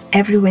join us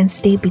every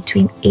Wednesday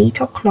between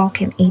 8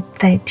 o'clock and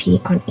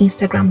 8:30 on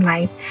Instagram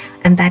Live,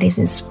 and that is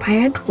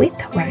Inspired with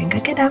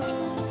Waringa Geda.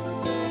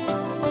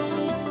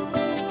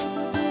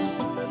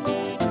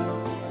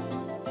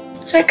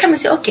 So I come and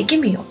say, okay, give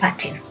me your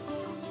pattern.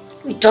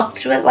 We talk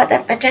through what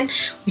that pattern,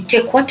 we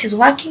take what is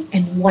working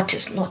and what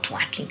is not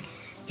working,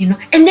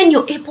 and then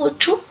you're able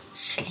to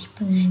sleep.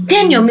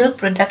 Then your milk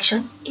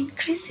production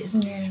increases.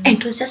 And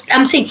it was just,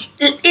 I'm saying,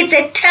 it's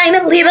a tiny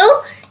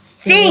little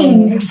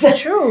things.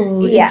 It's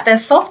true. Yeah. It's the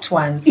soft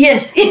ones.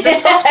 Yes. It's the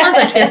soft ones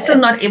that we're still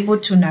not able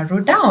to narrow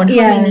down.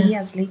 Yeah. How many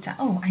years later?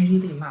 Oh, I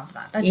really love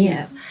that.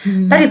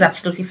 That is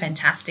absolutely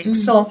fantastic.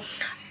 So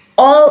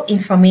all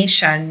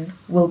information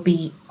will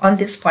be on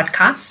this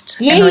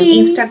podcast and on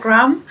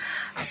Instagram.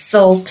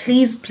 So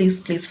please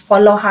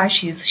follow her.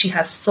 She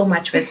has so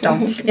much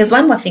wisdom. There's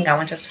one more thing I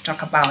want us to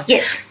talk about.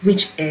 Yes.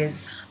 Which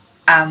is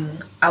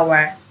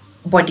our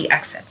body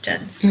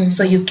acceptance.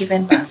 So you've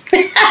given birth.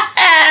 Let's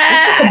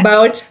talk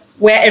about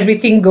where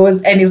everything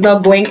goes and is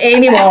not going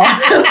anymore.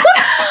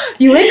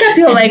 You wake up,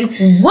 you're like,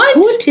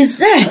 what is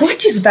that?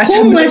 What is that?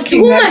 Who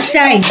must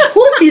I?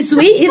 Who's is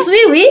we? Is we?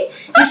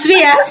 Is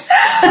we us?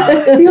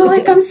 You're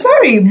like, I'm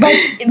sorry, but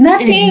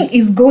nothing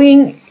is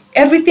going.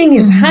 Everything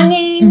is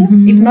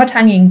hanging. If not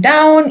hanging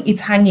down,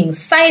 it's hanging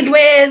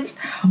sideways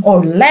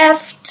or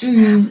left.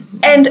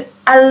 And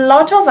a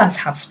lot of us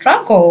have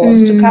struggled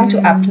to come to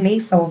a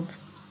place of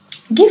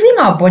giving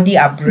our body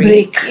a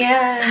break.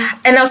 Yeah.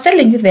 And I was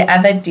telling you the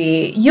other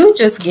day, you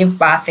just gave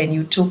birth and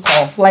you took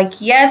off.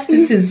 Like, yes,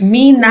 this is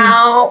me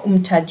now.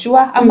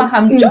 Umtajua ama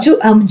hamju.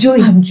 I'm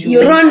doing.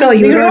 You don't know.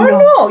 You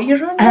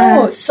don't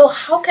know. So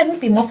how can we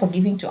be more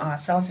forgiving to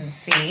ourselves and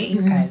say,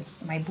 you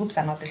guys, my boobs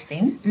are not the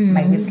same.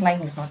 My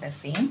waistline is not the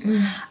same.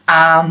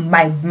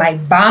 My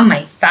bum,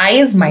 my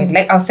thighs, my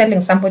leg. I was telling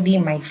somebody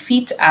my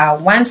feet are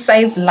one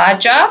size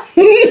larger.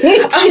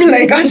 I'm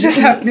like, I just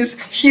have this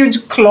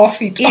huge claw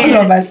feet all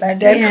of a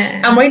sudden.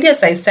 I'm already a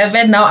size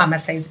 7. Now I'm a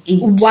size 8.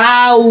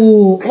 Wow.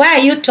 Why are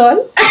you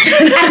tall?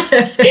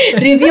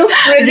 Review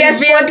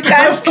previous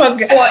podcast for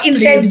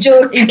inside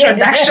joke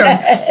introduction.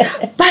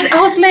 But I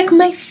was like,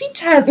 my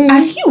feet are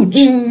huge.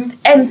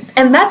 And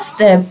that's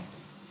the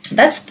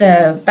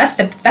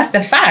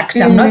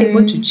fact. I'm not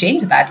able to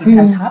change that. It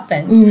has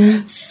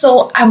happened.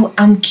 So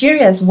I'm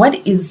curious,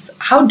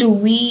 how do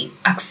we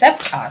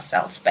accept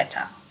ourselves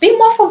better? Be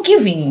more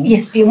forgiving.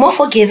 Yes, be more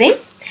forgiving.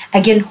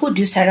 Again, who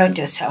do you surround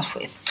yourself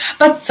with?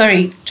 But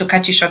sorry to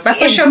cut you short, but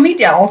social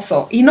media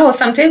also.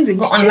 Sometimes you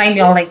go online,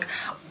 you're like,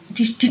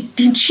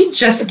 didn't she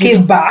just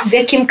give birth?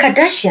 The Kim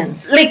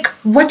Kardashians. Like,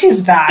 what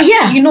is that?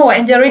 Yeah.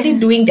 And they're already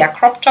doing their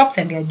crop tops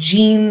and their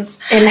jeans.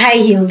 And high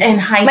heels.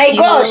 My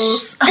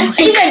gosh.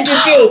 Even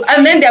today.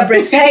 And then they're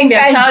breastfeeding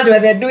their child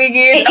while they're doing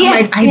it.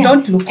 I'm like, I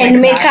don't look like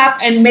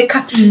that. And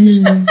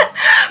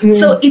makeups.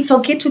 So it's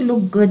okay to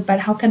look good,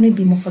 but how can we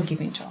be more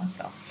forgiving to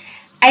ourselves?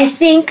 I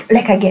think,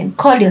 again,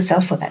 call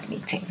yourself for that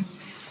meeting.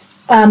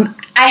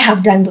 I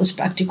have done those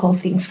practical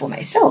things for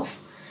myself.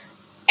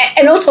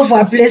 And also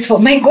for a place for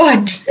my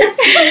God.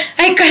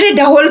 I carried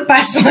the whole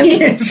person.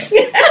 Yes.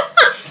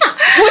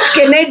 What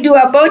can I do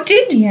about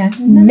it? Yeah.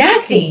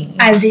 Nothing.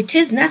 As it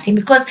is, nothing.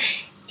 Because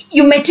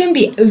you might even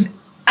be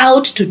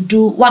out to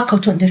do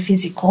workout on the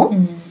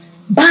physical,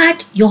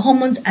 but your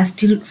hormones are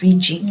still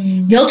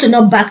raging. They're also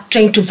not back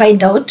trying to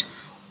find out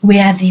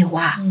where they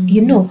were,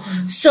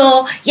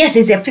 So, yes,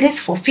 there's a place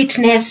for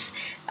fitness,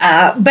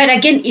 but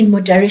again, in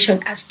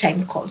moderation as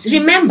time calls.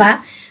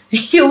 Remember,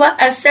 you are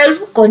a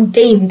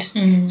self-contained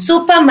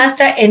super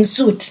master and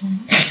suit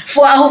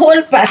for a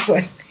whole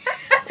person.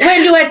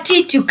 When you were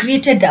teeth, you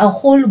created a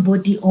whole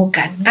body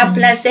organ, a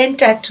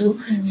placenta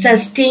to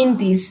sustain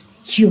this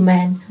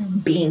human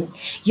being.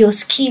 Your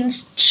skin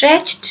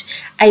stretched.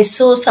 I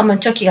saw someone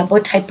talking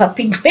about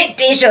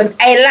hyperpigmentation.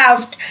 I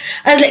laughed.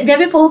 I was like, there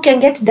are people who can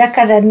get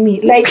darker than me.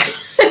 Like,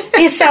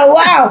 it's a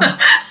wow.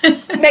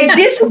 Like,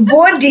 these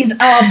bodies,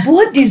 our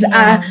bodies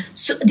are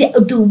so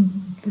the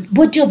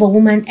body of a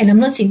woman, and I'm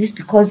not saying this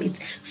because it's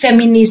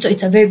feminist or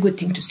it's a very good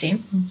thing to say,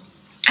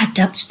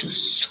 adapts to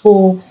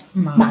so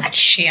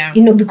much. Yeah.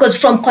 Because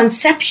from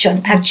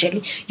conception,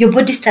 actually, your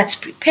body starts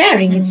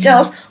preparing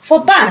itself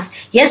for birth.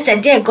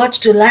 Yesterday, I got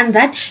to learn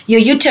that your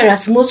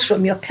uterus moves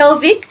from your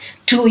pelvic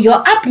to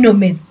your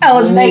abdomen. I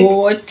was like,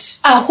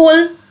 a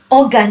whole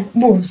organ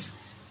moves.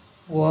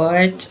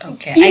 What?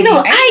 Okay.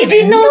 I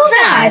didn't know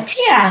that.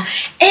 Yeah.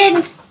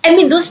 And I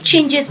mean, those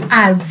changes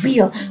are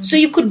real. So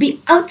you could be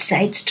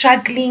outside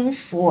struggling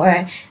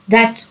for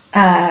that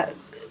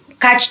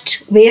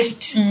catched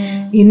waist,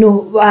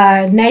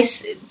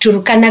 nice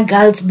Turkana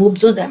girls'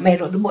 boobs. Those are my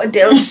role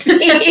models.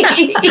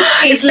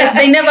 It's like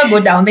they never go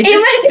down. They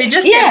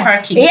just stay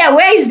parking. Yeah,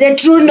 where is the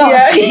true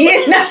north?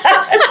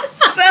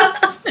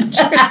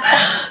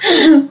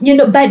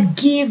 Yeah. But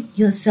give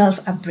yourself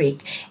a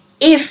break.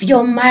 If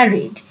you're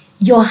married,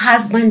 your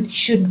husband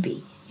should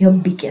be your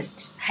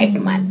biggest hype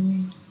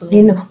man.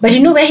 You know, but you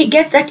know where he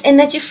gets that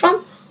energy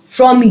from?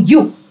 From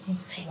you.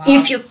 Wow.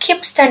 If you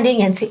keep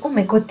standing and say, oh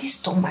my God, this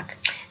stomach,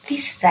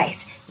 these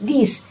thighs,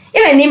 this,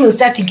 even him will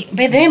start thinking,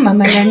 by the way,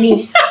 Mama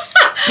Nani,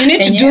 you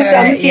need to do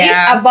something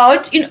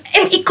about, you know,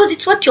 because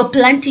it's what you're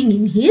planting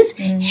in his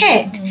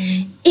head.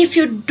 If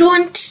you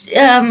don't,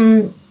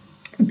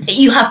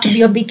 you have to be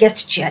your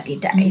biggest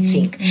cheerleader, I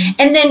think.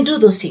 And then do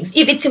those things.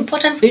 If it's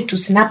important for you to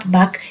snap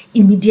back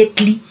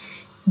immediately,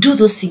 do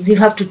those things. If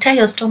you have to tie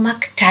your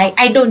stomach, tie.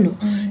 I don't know.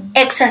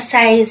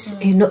 Exercise,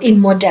 you know, in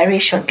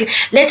moderation.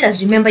 Let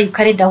us remember you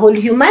carried the whole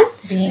human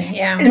being.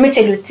 Yeah. Let me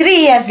tell you, 3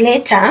 years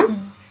later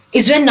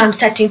is when I'm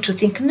starting to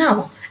think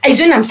now. Is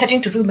when I'm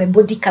starting to feel my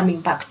body coming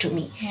back to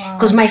me.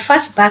 Because my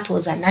first birth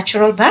was a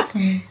natural birth.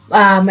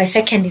 My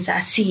second is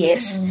a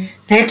CS.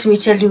 Let me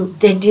tell you,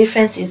 the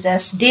difference is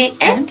as day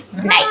and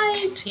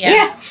night.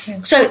 Yeah.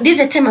 So this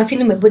is a time I'm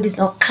feeling my body is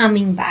now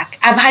coming back.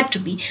 I've had to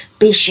be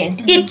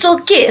patient. It's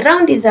okay.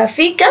 Round is a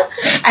figure.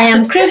 I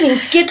am craving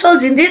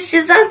Skittles in this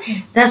season.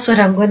 That's what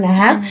I'm going to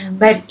have.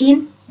 But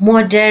in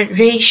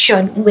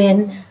moderation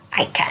when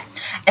I can.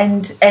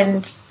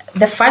 And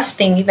the first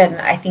thing, even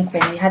I think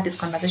when we had this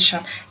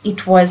conversation,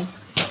 it was,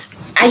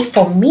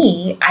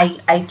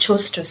 I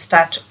chose to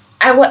start.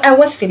 I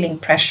was feeling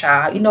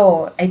pressure. You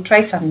know, I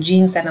tried some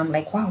jeans and I'm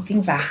like, wow,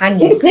 things are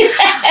hanging.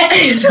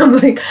 And I'm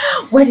like,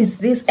 what is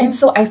this? And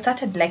so I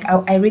started like,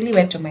 I really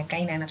went to my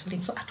gynae and I told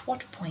him, so at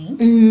what point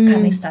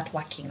can I start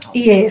working out?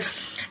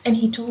 Yes. And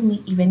he told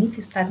me, even if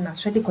you start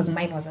naturally, because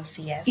mine was a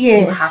CS,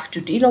 you have to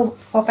do, you know,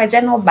 for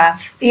vaginal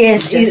birth.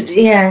 Yes.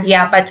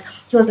 Yeah, but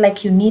he was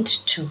like, you need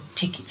to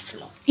take it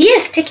slow.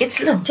 Yes, take it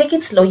slow. Take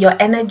it slow. Your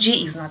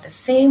energy is not the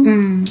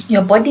same.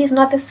 Your body is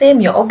not the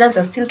same. Your organs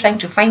are still trying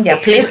to find their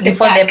place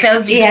before the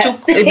pelvic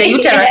the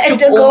uterus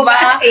took over.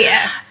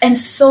 And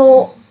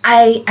so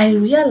I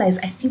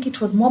realized, I think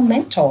it was more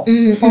mental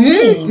for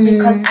me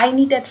because I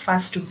needed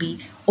first to be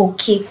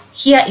okay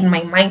here in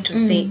my mind to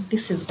say,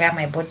 this is where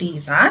my body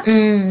is at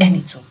and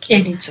it's okay.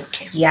 And it's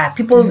okay. Yeah,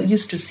 people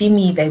used to see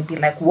me, they'd be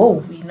like,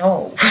 whoa, you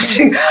know,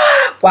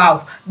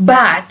 wow.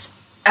 But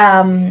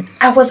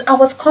I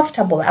was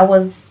comfortable.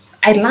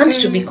 I learned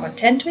to be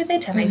content with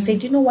it, and I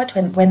said, you know what,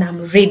 when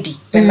I'm ready,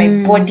 when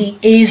my body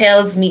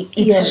tells me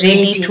it's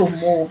ready to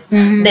move,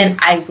 then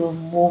I will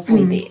move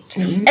with it.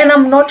 And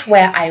I'm not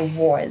where I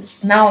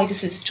was. Now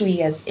this is 2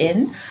 years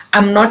in.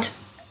 I'm not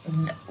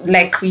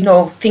like, you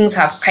know, things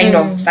have kind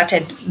of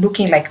started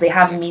looking like they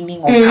have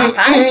meaning or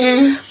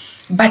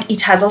purpose. But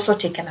it has also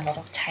taken a lot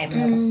of time,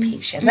 a lot of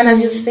patience. And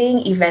as you're saying,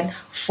 even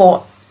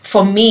for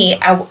me,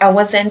 I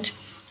wasn't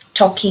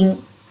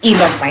talking ill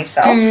of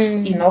myself,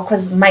 you know,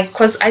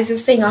 because as you're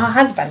saying, our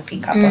husband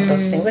pick up on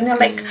those things, and you're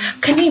like,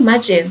 can you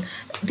imagine,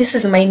 this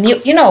is my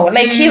new, you know,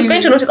 like he's going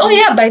to notice, oh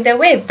yeah, by the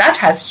way, that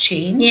has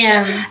changed.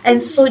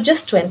 And so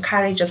just to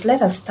encourage us,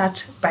 let us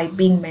start by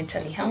being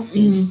mentally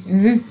healthy.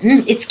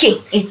 It's key.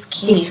 It's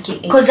key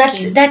because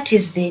that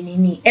is the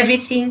nini.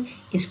 Everything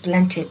is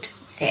planted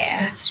there.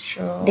 That's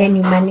true. Then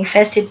you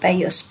manifest it by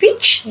your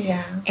speech.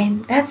 Yeah.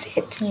 And that's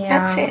it.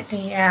 That's it.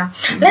 Yeah.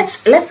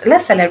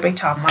 Let's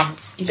celebrate our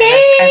moms even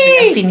as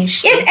we are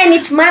finished. Yes, and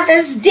it's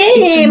Mother's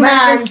Day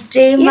month.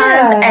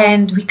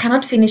 And we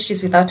cannot finish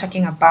this without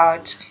talking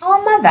about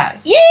our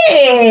mothers.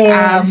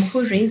 Yes.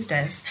 Who raised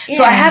us. Yeah.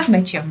 So I have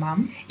met your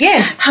mom.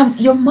 Yes.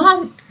 Your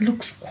mom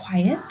looks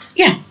quiet.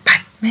 Yeah. But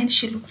man,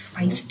 she looks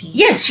feisty.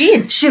 Yes, she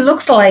is. She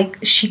looks like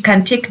she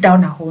can take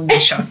down a whole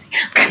nation.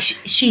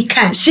 she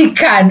can. She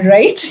can,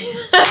 right?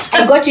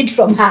 I got it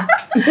from her.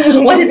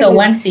 What is the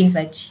one thing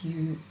that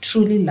you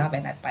truly love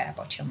and admire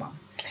about your mom?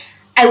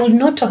 I would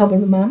not talk about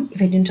my mom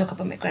if I didn't talk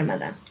about my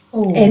grandmother.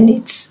 Oh. And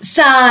it's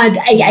sad.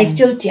 I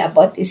still tear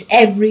about this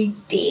every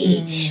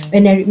day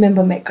when I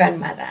remember my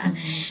grandmother.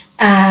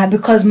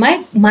 Because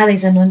my mother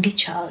is an only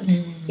child.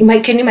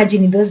 Can you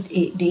imagine in those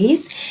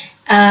days?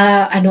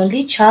 An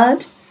only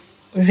child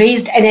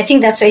raised, and I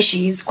think that's why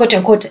she's quote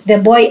unquote the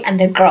boy and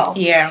the girl.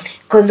 Yeah.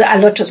 Because a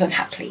lot was on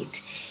her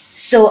plate.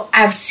 So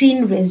I've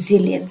seen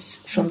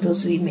resilience from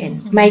those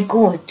women. My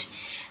God,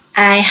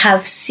 I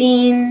have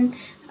seen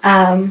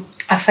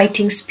a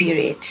fighting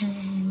spirit.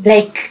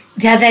 Like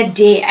the other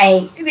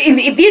day,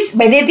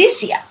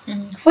 this year,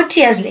 40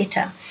 years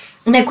later,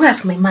 and I go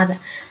ask my mother,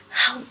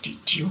 how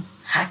did you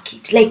hack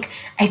it? Like,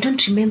 I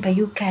don't remember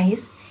you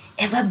guys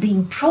ever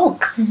being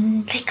broke.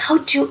 Like, how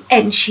do you?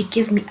 And she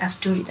gave me a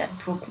story that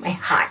broke my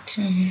heart.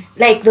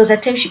 Like, there was a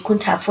time she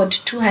couldn't afford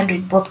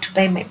 200 bob to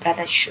buy my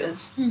brother's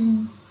shoes.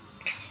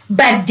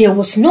 But there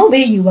was no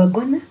way you were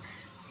gonna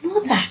know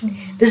that.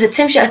 There's a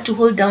time she had to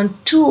hold down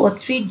 2 or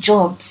 3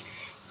 jobs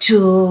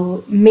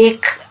to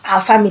make our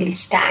family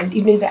stand,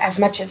 you know, even as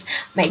much as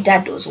my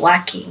dad was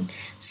working.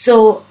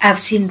 So I've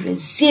seen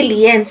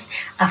resilience,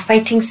 a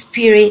fighting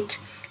spirit,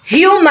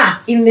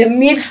 humor in the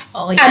midst,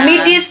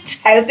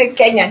 amidst, I'll say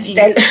Kenyan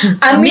style,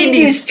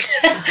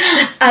 amidst.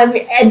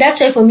 And that's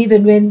why for me,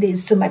 even when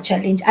there's so much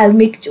challenge, I'll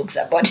make jokes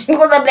about it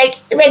because I'm like,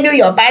 when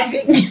you're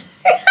passing,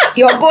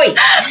 you're going.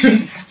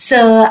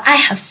 So I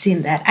have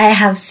seen that. I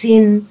have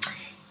seen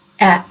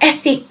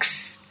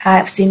ethics.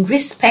 I've seen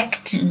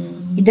respect.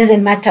 It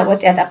doesn't matter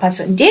what the other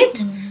person did.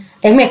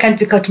 Like me, I can't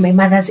pick out my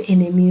mother's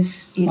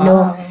enemies, you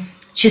know.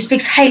 She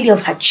speaks highly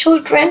of her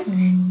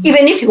children,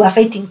 even if you were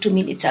fighting 2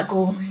 minutes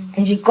ago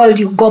and she called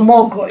you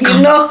Gomogo,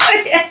 you know.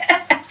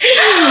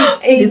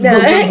 It's a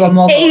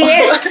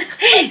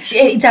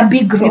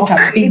big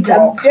rock. It's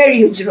a very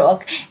huge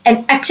rock.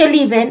 And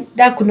actually, even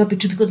that could not be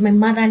true because my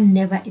mother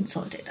never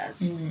insulted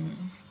us.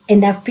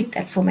 And I've picked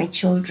that for my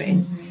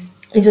children.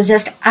 It was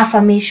just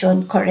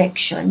affirmation,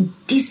 correction,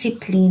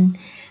 discipline.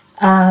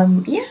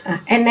 And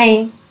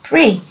I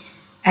pray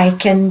I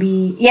can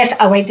be, yes,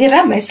 a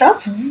Waithira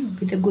myself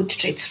with the good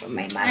traits from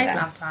my mother. I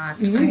love that.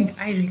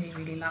 I really,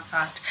 really love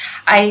that.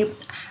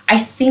 I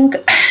think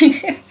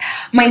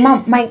my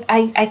mom,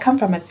 I come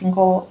from a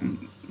single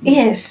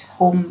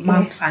home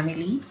mom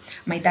family.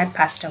 My dad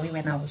passed away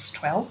when I was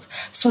 12.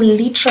 So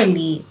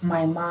literally,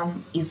 my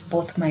mom is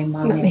both my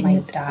mom and my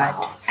dad.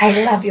 Wow.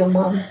 I love your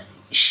mom.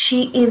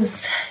 She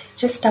is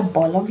just a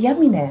ball of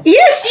yumminess.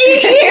 Yes, she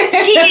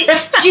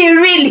is. She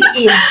really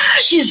is.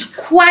 She's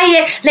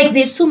quiet. Like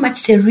there's so much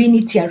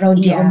serenity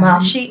around your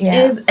mom. She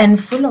is,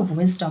 and full of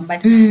wisdom.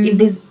 But if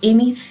there's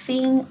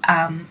anything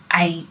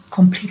I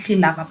completely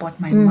love about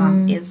my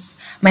mom is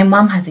my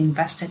mom has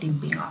invested in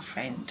being our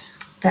friend.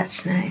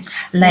 That's nice.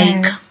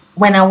 Like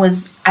when I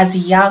was as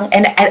young,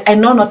 and I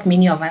know not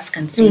many of us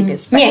can say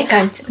this, but I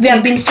can't. We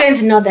have been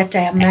friends now that I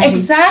am married.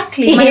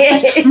 Exactly.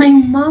 My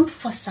mom,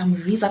 for some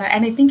reason,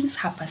 and I think it's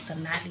her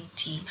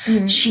personality,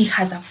 she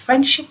has a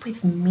friendship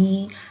with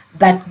me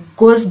that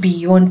goes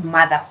beyond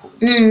motherhood.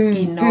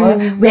 You know,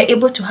 we're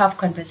able to have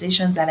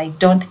conversations that I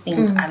don't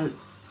think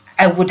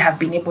I would have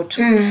been able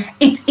to.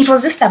 It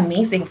was just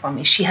amazing for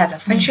me. She has a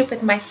friendship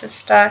with my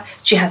sister.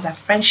 She has a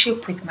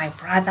friendship with my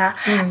brother.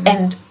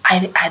 And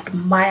I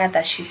admire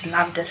that she's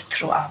loved us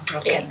through our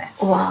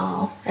brokenness.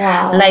 Wow.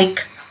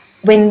 Like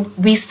when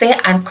we say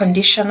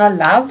unconditional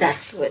love,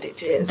 that's what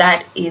it is.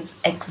 That is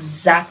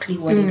exactly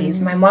what it is.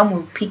 My mom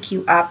will pick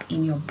you up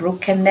in your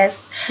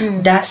brokenness,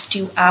 dust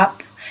you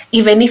up.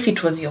 Even if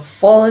it was your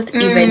fault,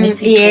 even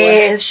if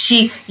it was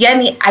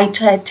I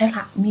tell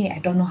her, I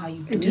don't know how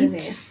you do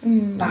this.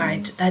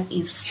 But that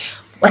is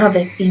one of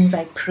the things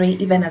I pray,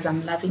 even as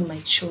I'm loving my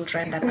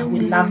children, that I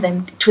will love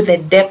them to the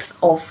depth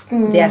of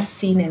their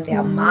sin and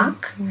their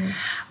mark.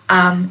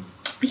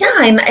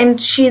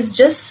 And she's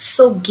just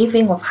so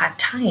giving of her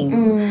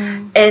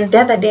time. And the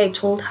other day I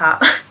told her,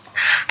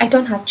 I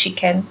don't have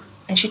chicken.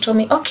 And she told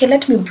me, okay,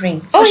 let me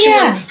bring. So she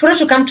wanted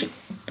to come to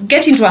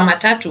get into a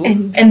matatu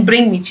and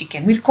bring me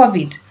chicken with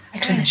COVID. I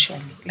told her,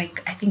 surely,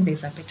 like, I think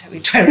there's a better way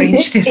to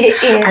arrange this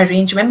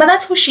arrangement. But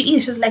that's who she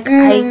is. She's like,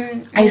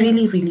 I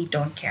really, really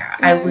don't care.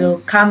 I will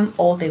come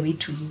all the way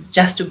to you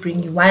just to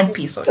bring you one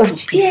piece or two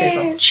pieces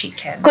of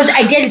chicken. Because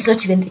ideally, it's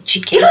not even the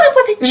chicken. It's not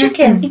about the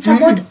chicken. It's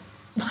about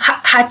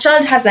her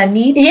child has a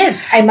need.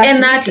 Yes, I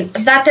must and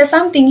that is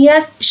something,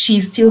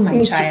 she's still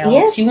my child.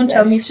 Yes, she won't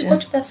tell me to go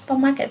to the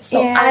supermarket.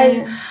 So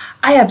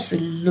I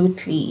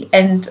absolutely,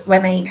 and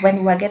when we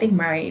were getting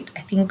married,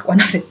 I think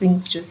one of the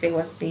things Jose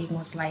was saying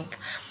was like,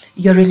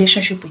 your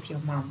relationship with your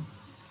mom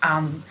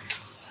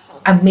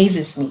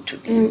amazes me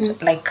today.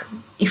 Like,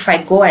 if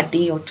I go a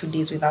day or 2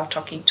 days without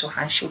talking to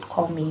her, she would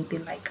call me and be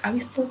like, are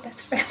we still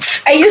best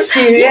friends? Are you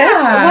serious?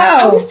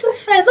 Wow. Are we still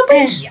friends? I'm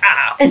like,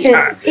 we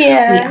are. We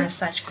are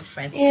such good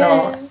friends.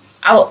 So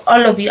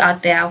all of you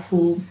out there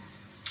who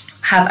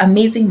have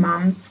amazing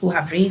moms who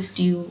have raised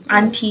you,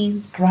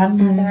 aunties,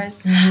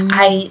 grandmothers.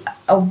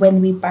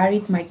 When we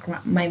buried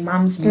my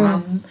mom's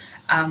mom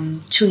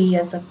 2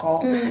 years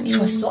ago, it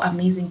was so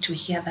amazing to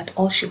hear that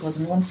all she was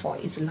known for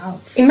is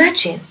love.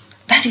 Imagine.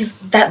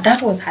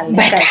 That was her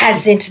legacy. But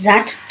hasn't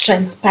that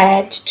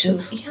transpired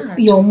to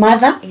your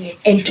mother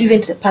and to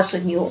even to the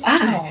person you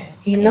are?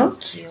 You know?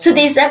 You. So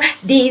there's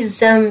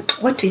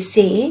what we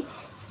say,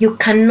 you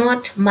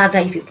cannot mother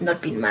if you've not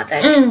been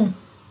mothered.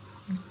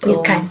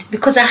 You can't,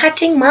 because a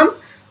hurting mom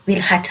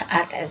will hurt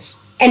others,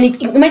 and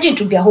imagine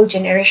to be a whole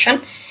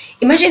generation.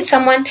 Imagine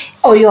someone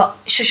or your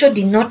shosho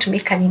did not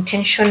make an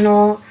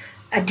intentional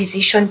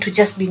decision to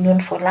just be known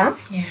for love.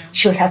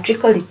 She will have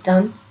trickled it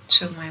down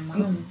to my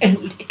mom,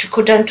 and it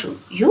trickle down to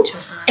you,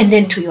 and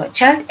then to your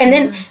child, and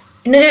then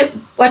you know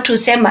what to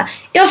say,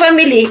 your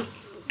family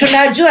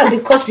tunajua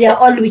because they are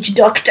all witch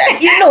doctors.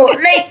 You know,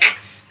 like.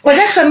 Well,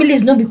 that family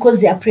is not because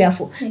they are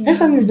prayerful. That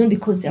family is not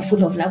because they are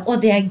full of love or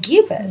they are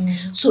givers.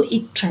 So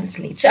it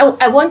translates. So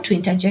I want to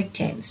interject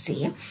here and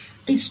say,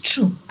 it's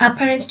true. Our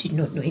parents did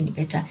not know any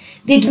better.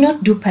 They do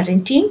not do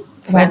parenting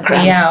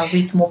programs.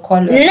 With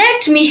Mokolo.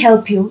 Let me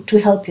help you to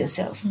help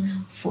yourself.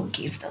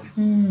 Forgive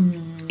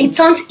them. It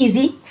sounds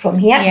easy from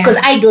here because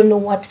I don't know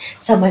what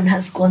someone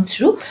has gone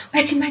through.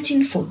 But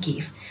imagine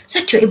forgive. So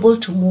that you're able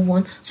to move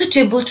on. So that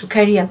you're able to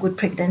carry a good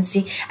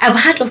pregnancy. I've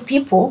heard of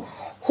people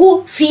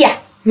who fear,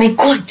 my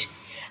God,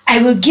 I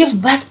will give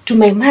birth to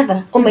my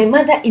mother or my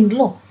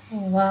mother-in-law.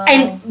 Wow.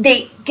 And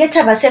they get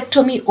a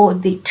vasectomy or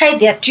they tie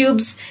their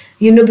tubes,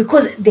 you know,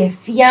 because they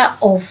fear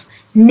of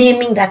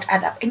naming that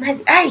other.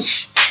 Imagine,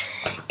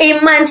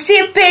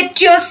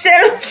 emancipate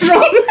yourself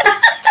from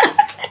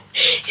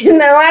In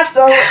the words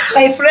of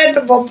my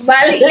friend Bob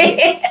Marley,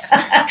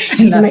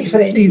 he's my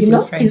friend, He's you know,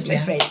 your friend, he's my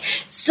yeah. friend.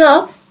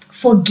 So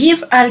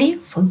forgive early,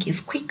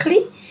 forgive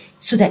quickly,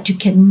 so that you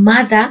can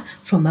mother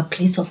from a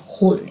place of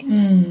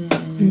wholeness.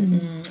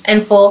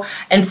 And for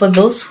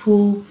those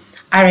who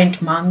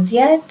aren't moms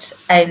yet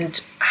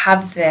and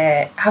have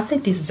the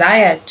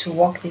desire to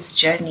walk this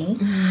journey,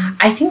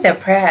 I think the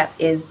prayer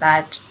is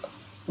that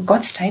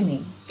God's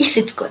timing. Yes,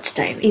 it's God's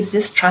time. It's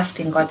just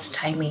trusting God's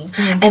timing.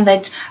 And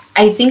that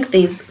I think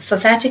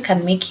society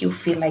can make you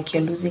feel like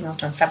you're losing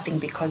out on something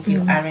because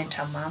you aren't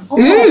a mom.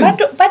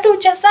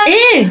 Bado just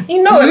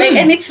you know, like,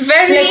 and it's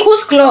very It's like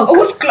whose clock?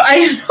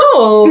 I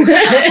know.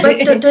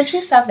 But don't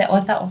we serve the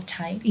author of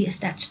time? Yes,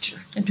 that's true.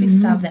 Don't we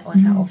serve the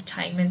author of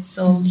time? And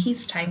so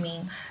his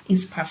timing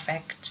is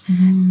perfect.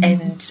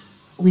 And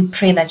we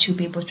pray that you'll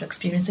be able to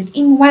experience it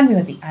in one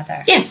way or the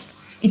other. Yes.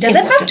 It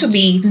doesn't have to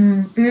be,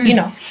 you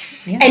know.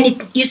 Yeah.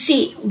 And you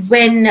see,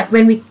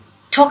 when we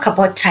talk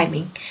about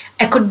timing,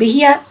 I could be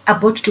here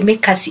about to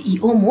make a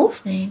CEO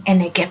move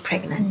and I get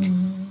pregnant.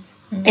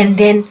 And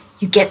then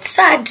you get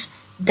sad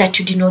that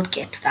you did not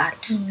get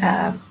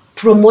that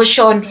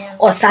promotion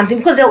or something,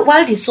 because the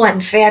world is so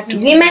unfair to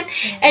women.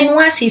 And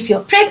once if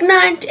you're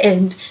pregnant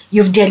and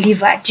you've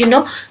delivered, you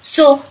know,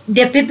 so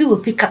the baby will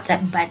pick up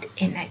that bad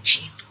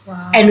energy.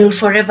 Wow. And will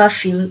forever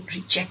feel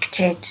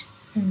rejected.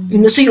 You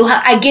know, so you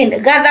have,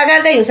 again,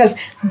 gather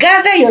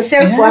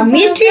yourself for a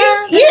meeting.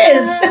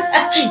 Yes.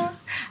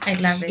 I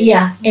love it.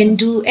 Yeah, and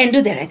do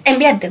the right, and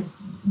be at the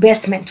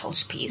best mental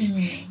space.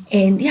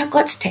 And yeah,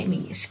 God's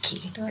timing is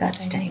key.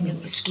 God's timing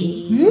is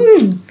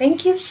key.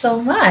 Thank you so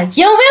much.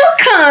 You're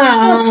welcome.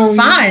 This was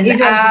fun.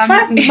 It was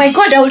fun. My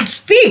God, I would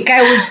speak.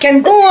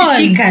 Can go on.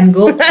 She can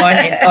go on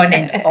and on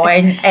and on.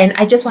 And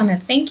I just want to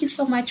thank you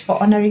so much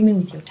for honoring me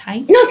with your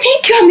time. No,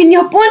 thank you. I'm in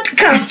your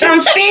podcast.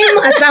 I'm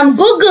famous. I'm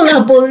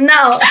Googleable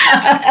now.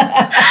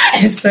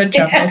 You're so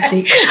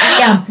dramatic.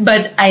 Yeah,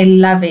 but I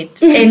love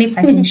it. Any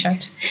parting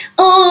shot?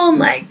 Oh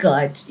my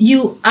God.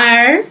 You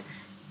are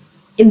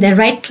in the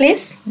right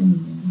place.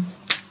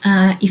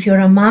 If you're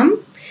a mom,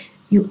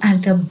 you are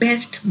the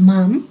best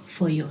mom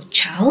for your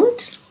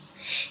child.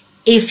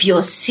 If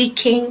you're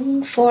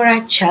seeking for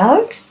a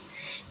child,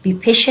 be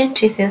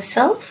patient with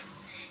yourself.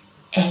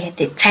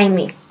 The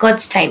timing,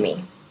 God's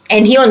timing.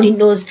 And He only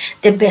knows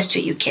the best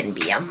way you can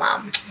be a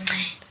mom.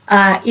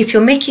 If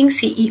you're making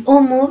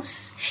CEO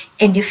moves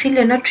and you feel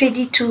you're not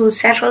ready to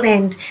settle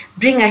and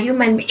bring a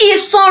human being,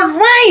 it's all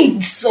right.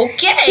 It's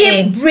okay.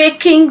 Keep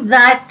breaking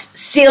that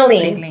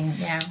ceiling.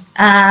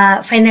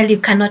 Finally, you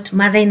cannot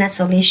mother in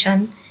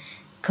isolation.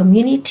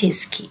 Community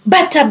is key.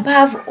 But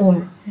above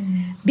all,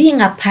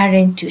 being a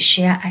parent, you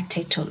share a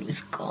title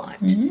with God.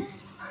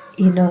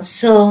 You know,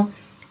 so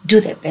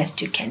do the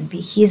best you can be.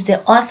 He's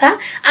the author.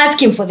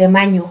 Ask Him for the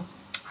manual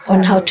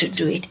on how to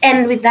do it.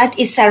 And with that,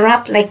 it's a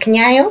wrap like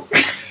Nyayo.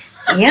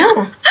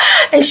 Yeah.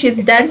 And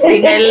she's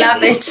dancing. I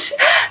love it.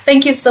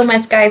 Thank you so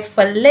much, guys,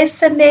 for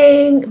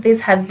listening.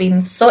 This has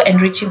been so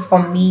enriching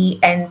for me,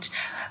 and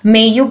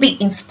may you be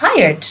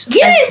inspired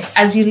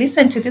as you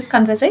listen to this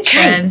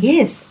conversation.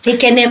 Yes, they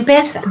can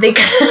M-Pesa. They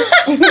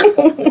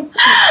can.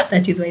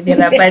 That is why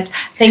they're. But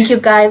thank you,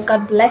 guys.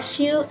 God bless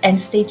you, and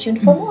stay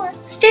tuned for more.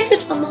 Stay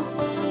tuned for more.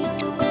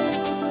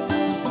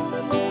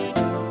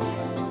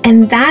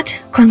 And that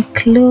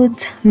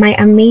concludes my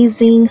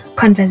amazing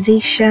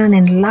conversation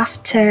and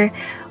laughter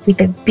with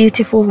the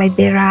beautiful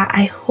Waithera.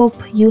 I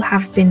hope you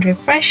have been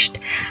refreshed.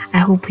 I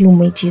hope we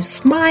made you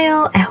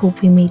smile. I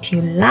hope we made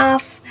you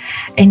laugh.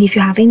 And if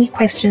you have any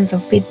questions or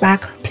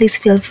feedback, please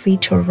feel free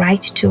to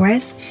write to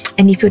us.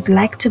 And if you'd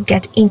like to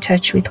get in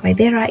touch with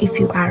Waithera, if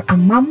you are a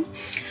mom,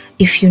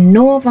 if you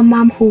know of a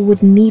mom who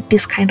would need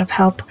this kind of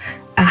help,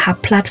 her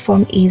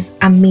platform is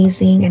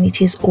amazing and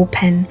it is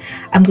open.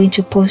 I'm going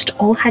to post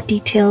all her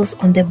details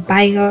on the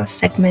bio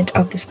segment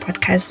of this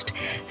podcast.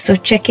 So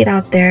check it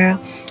out there.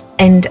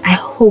 And I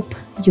hope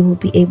you will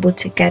be able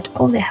to get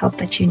all the help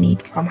that you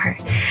need from her.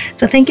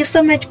 So thank you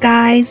so much,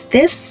 guys.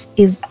 This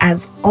is,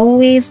 as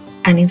always,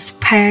 an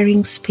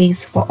inspiring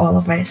space for all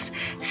of us.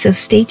 So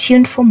stay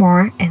tuned for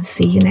more and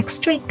see you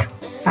next week.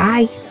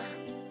 Bye.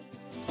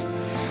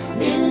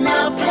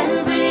 Nina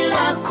penzi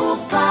la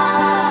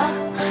kupa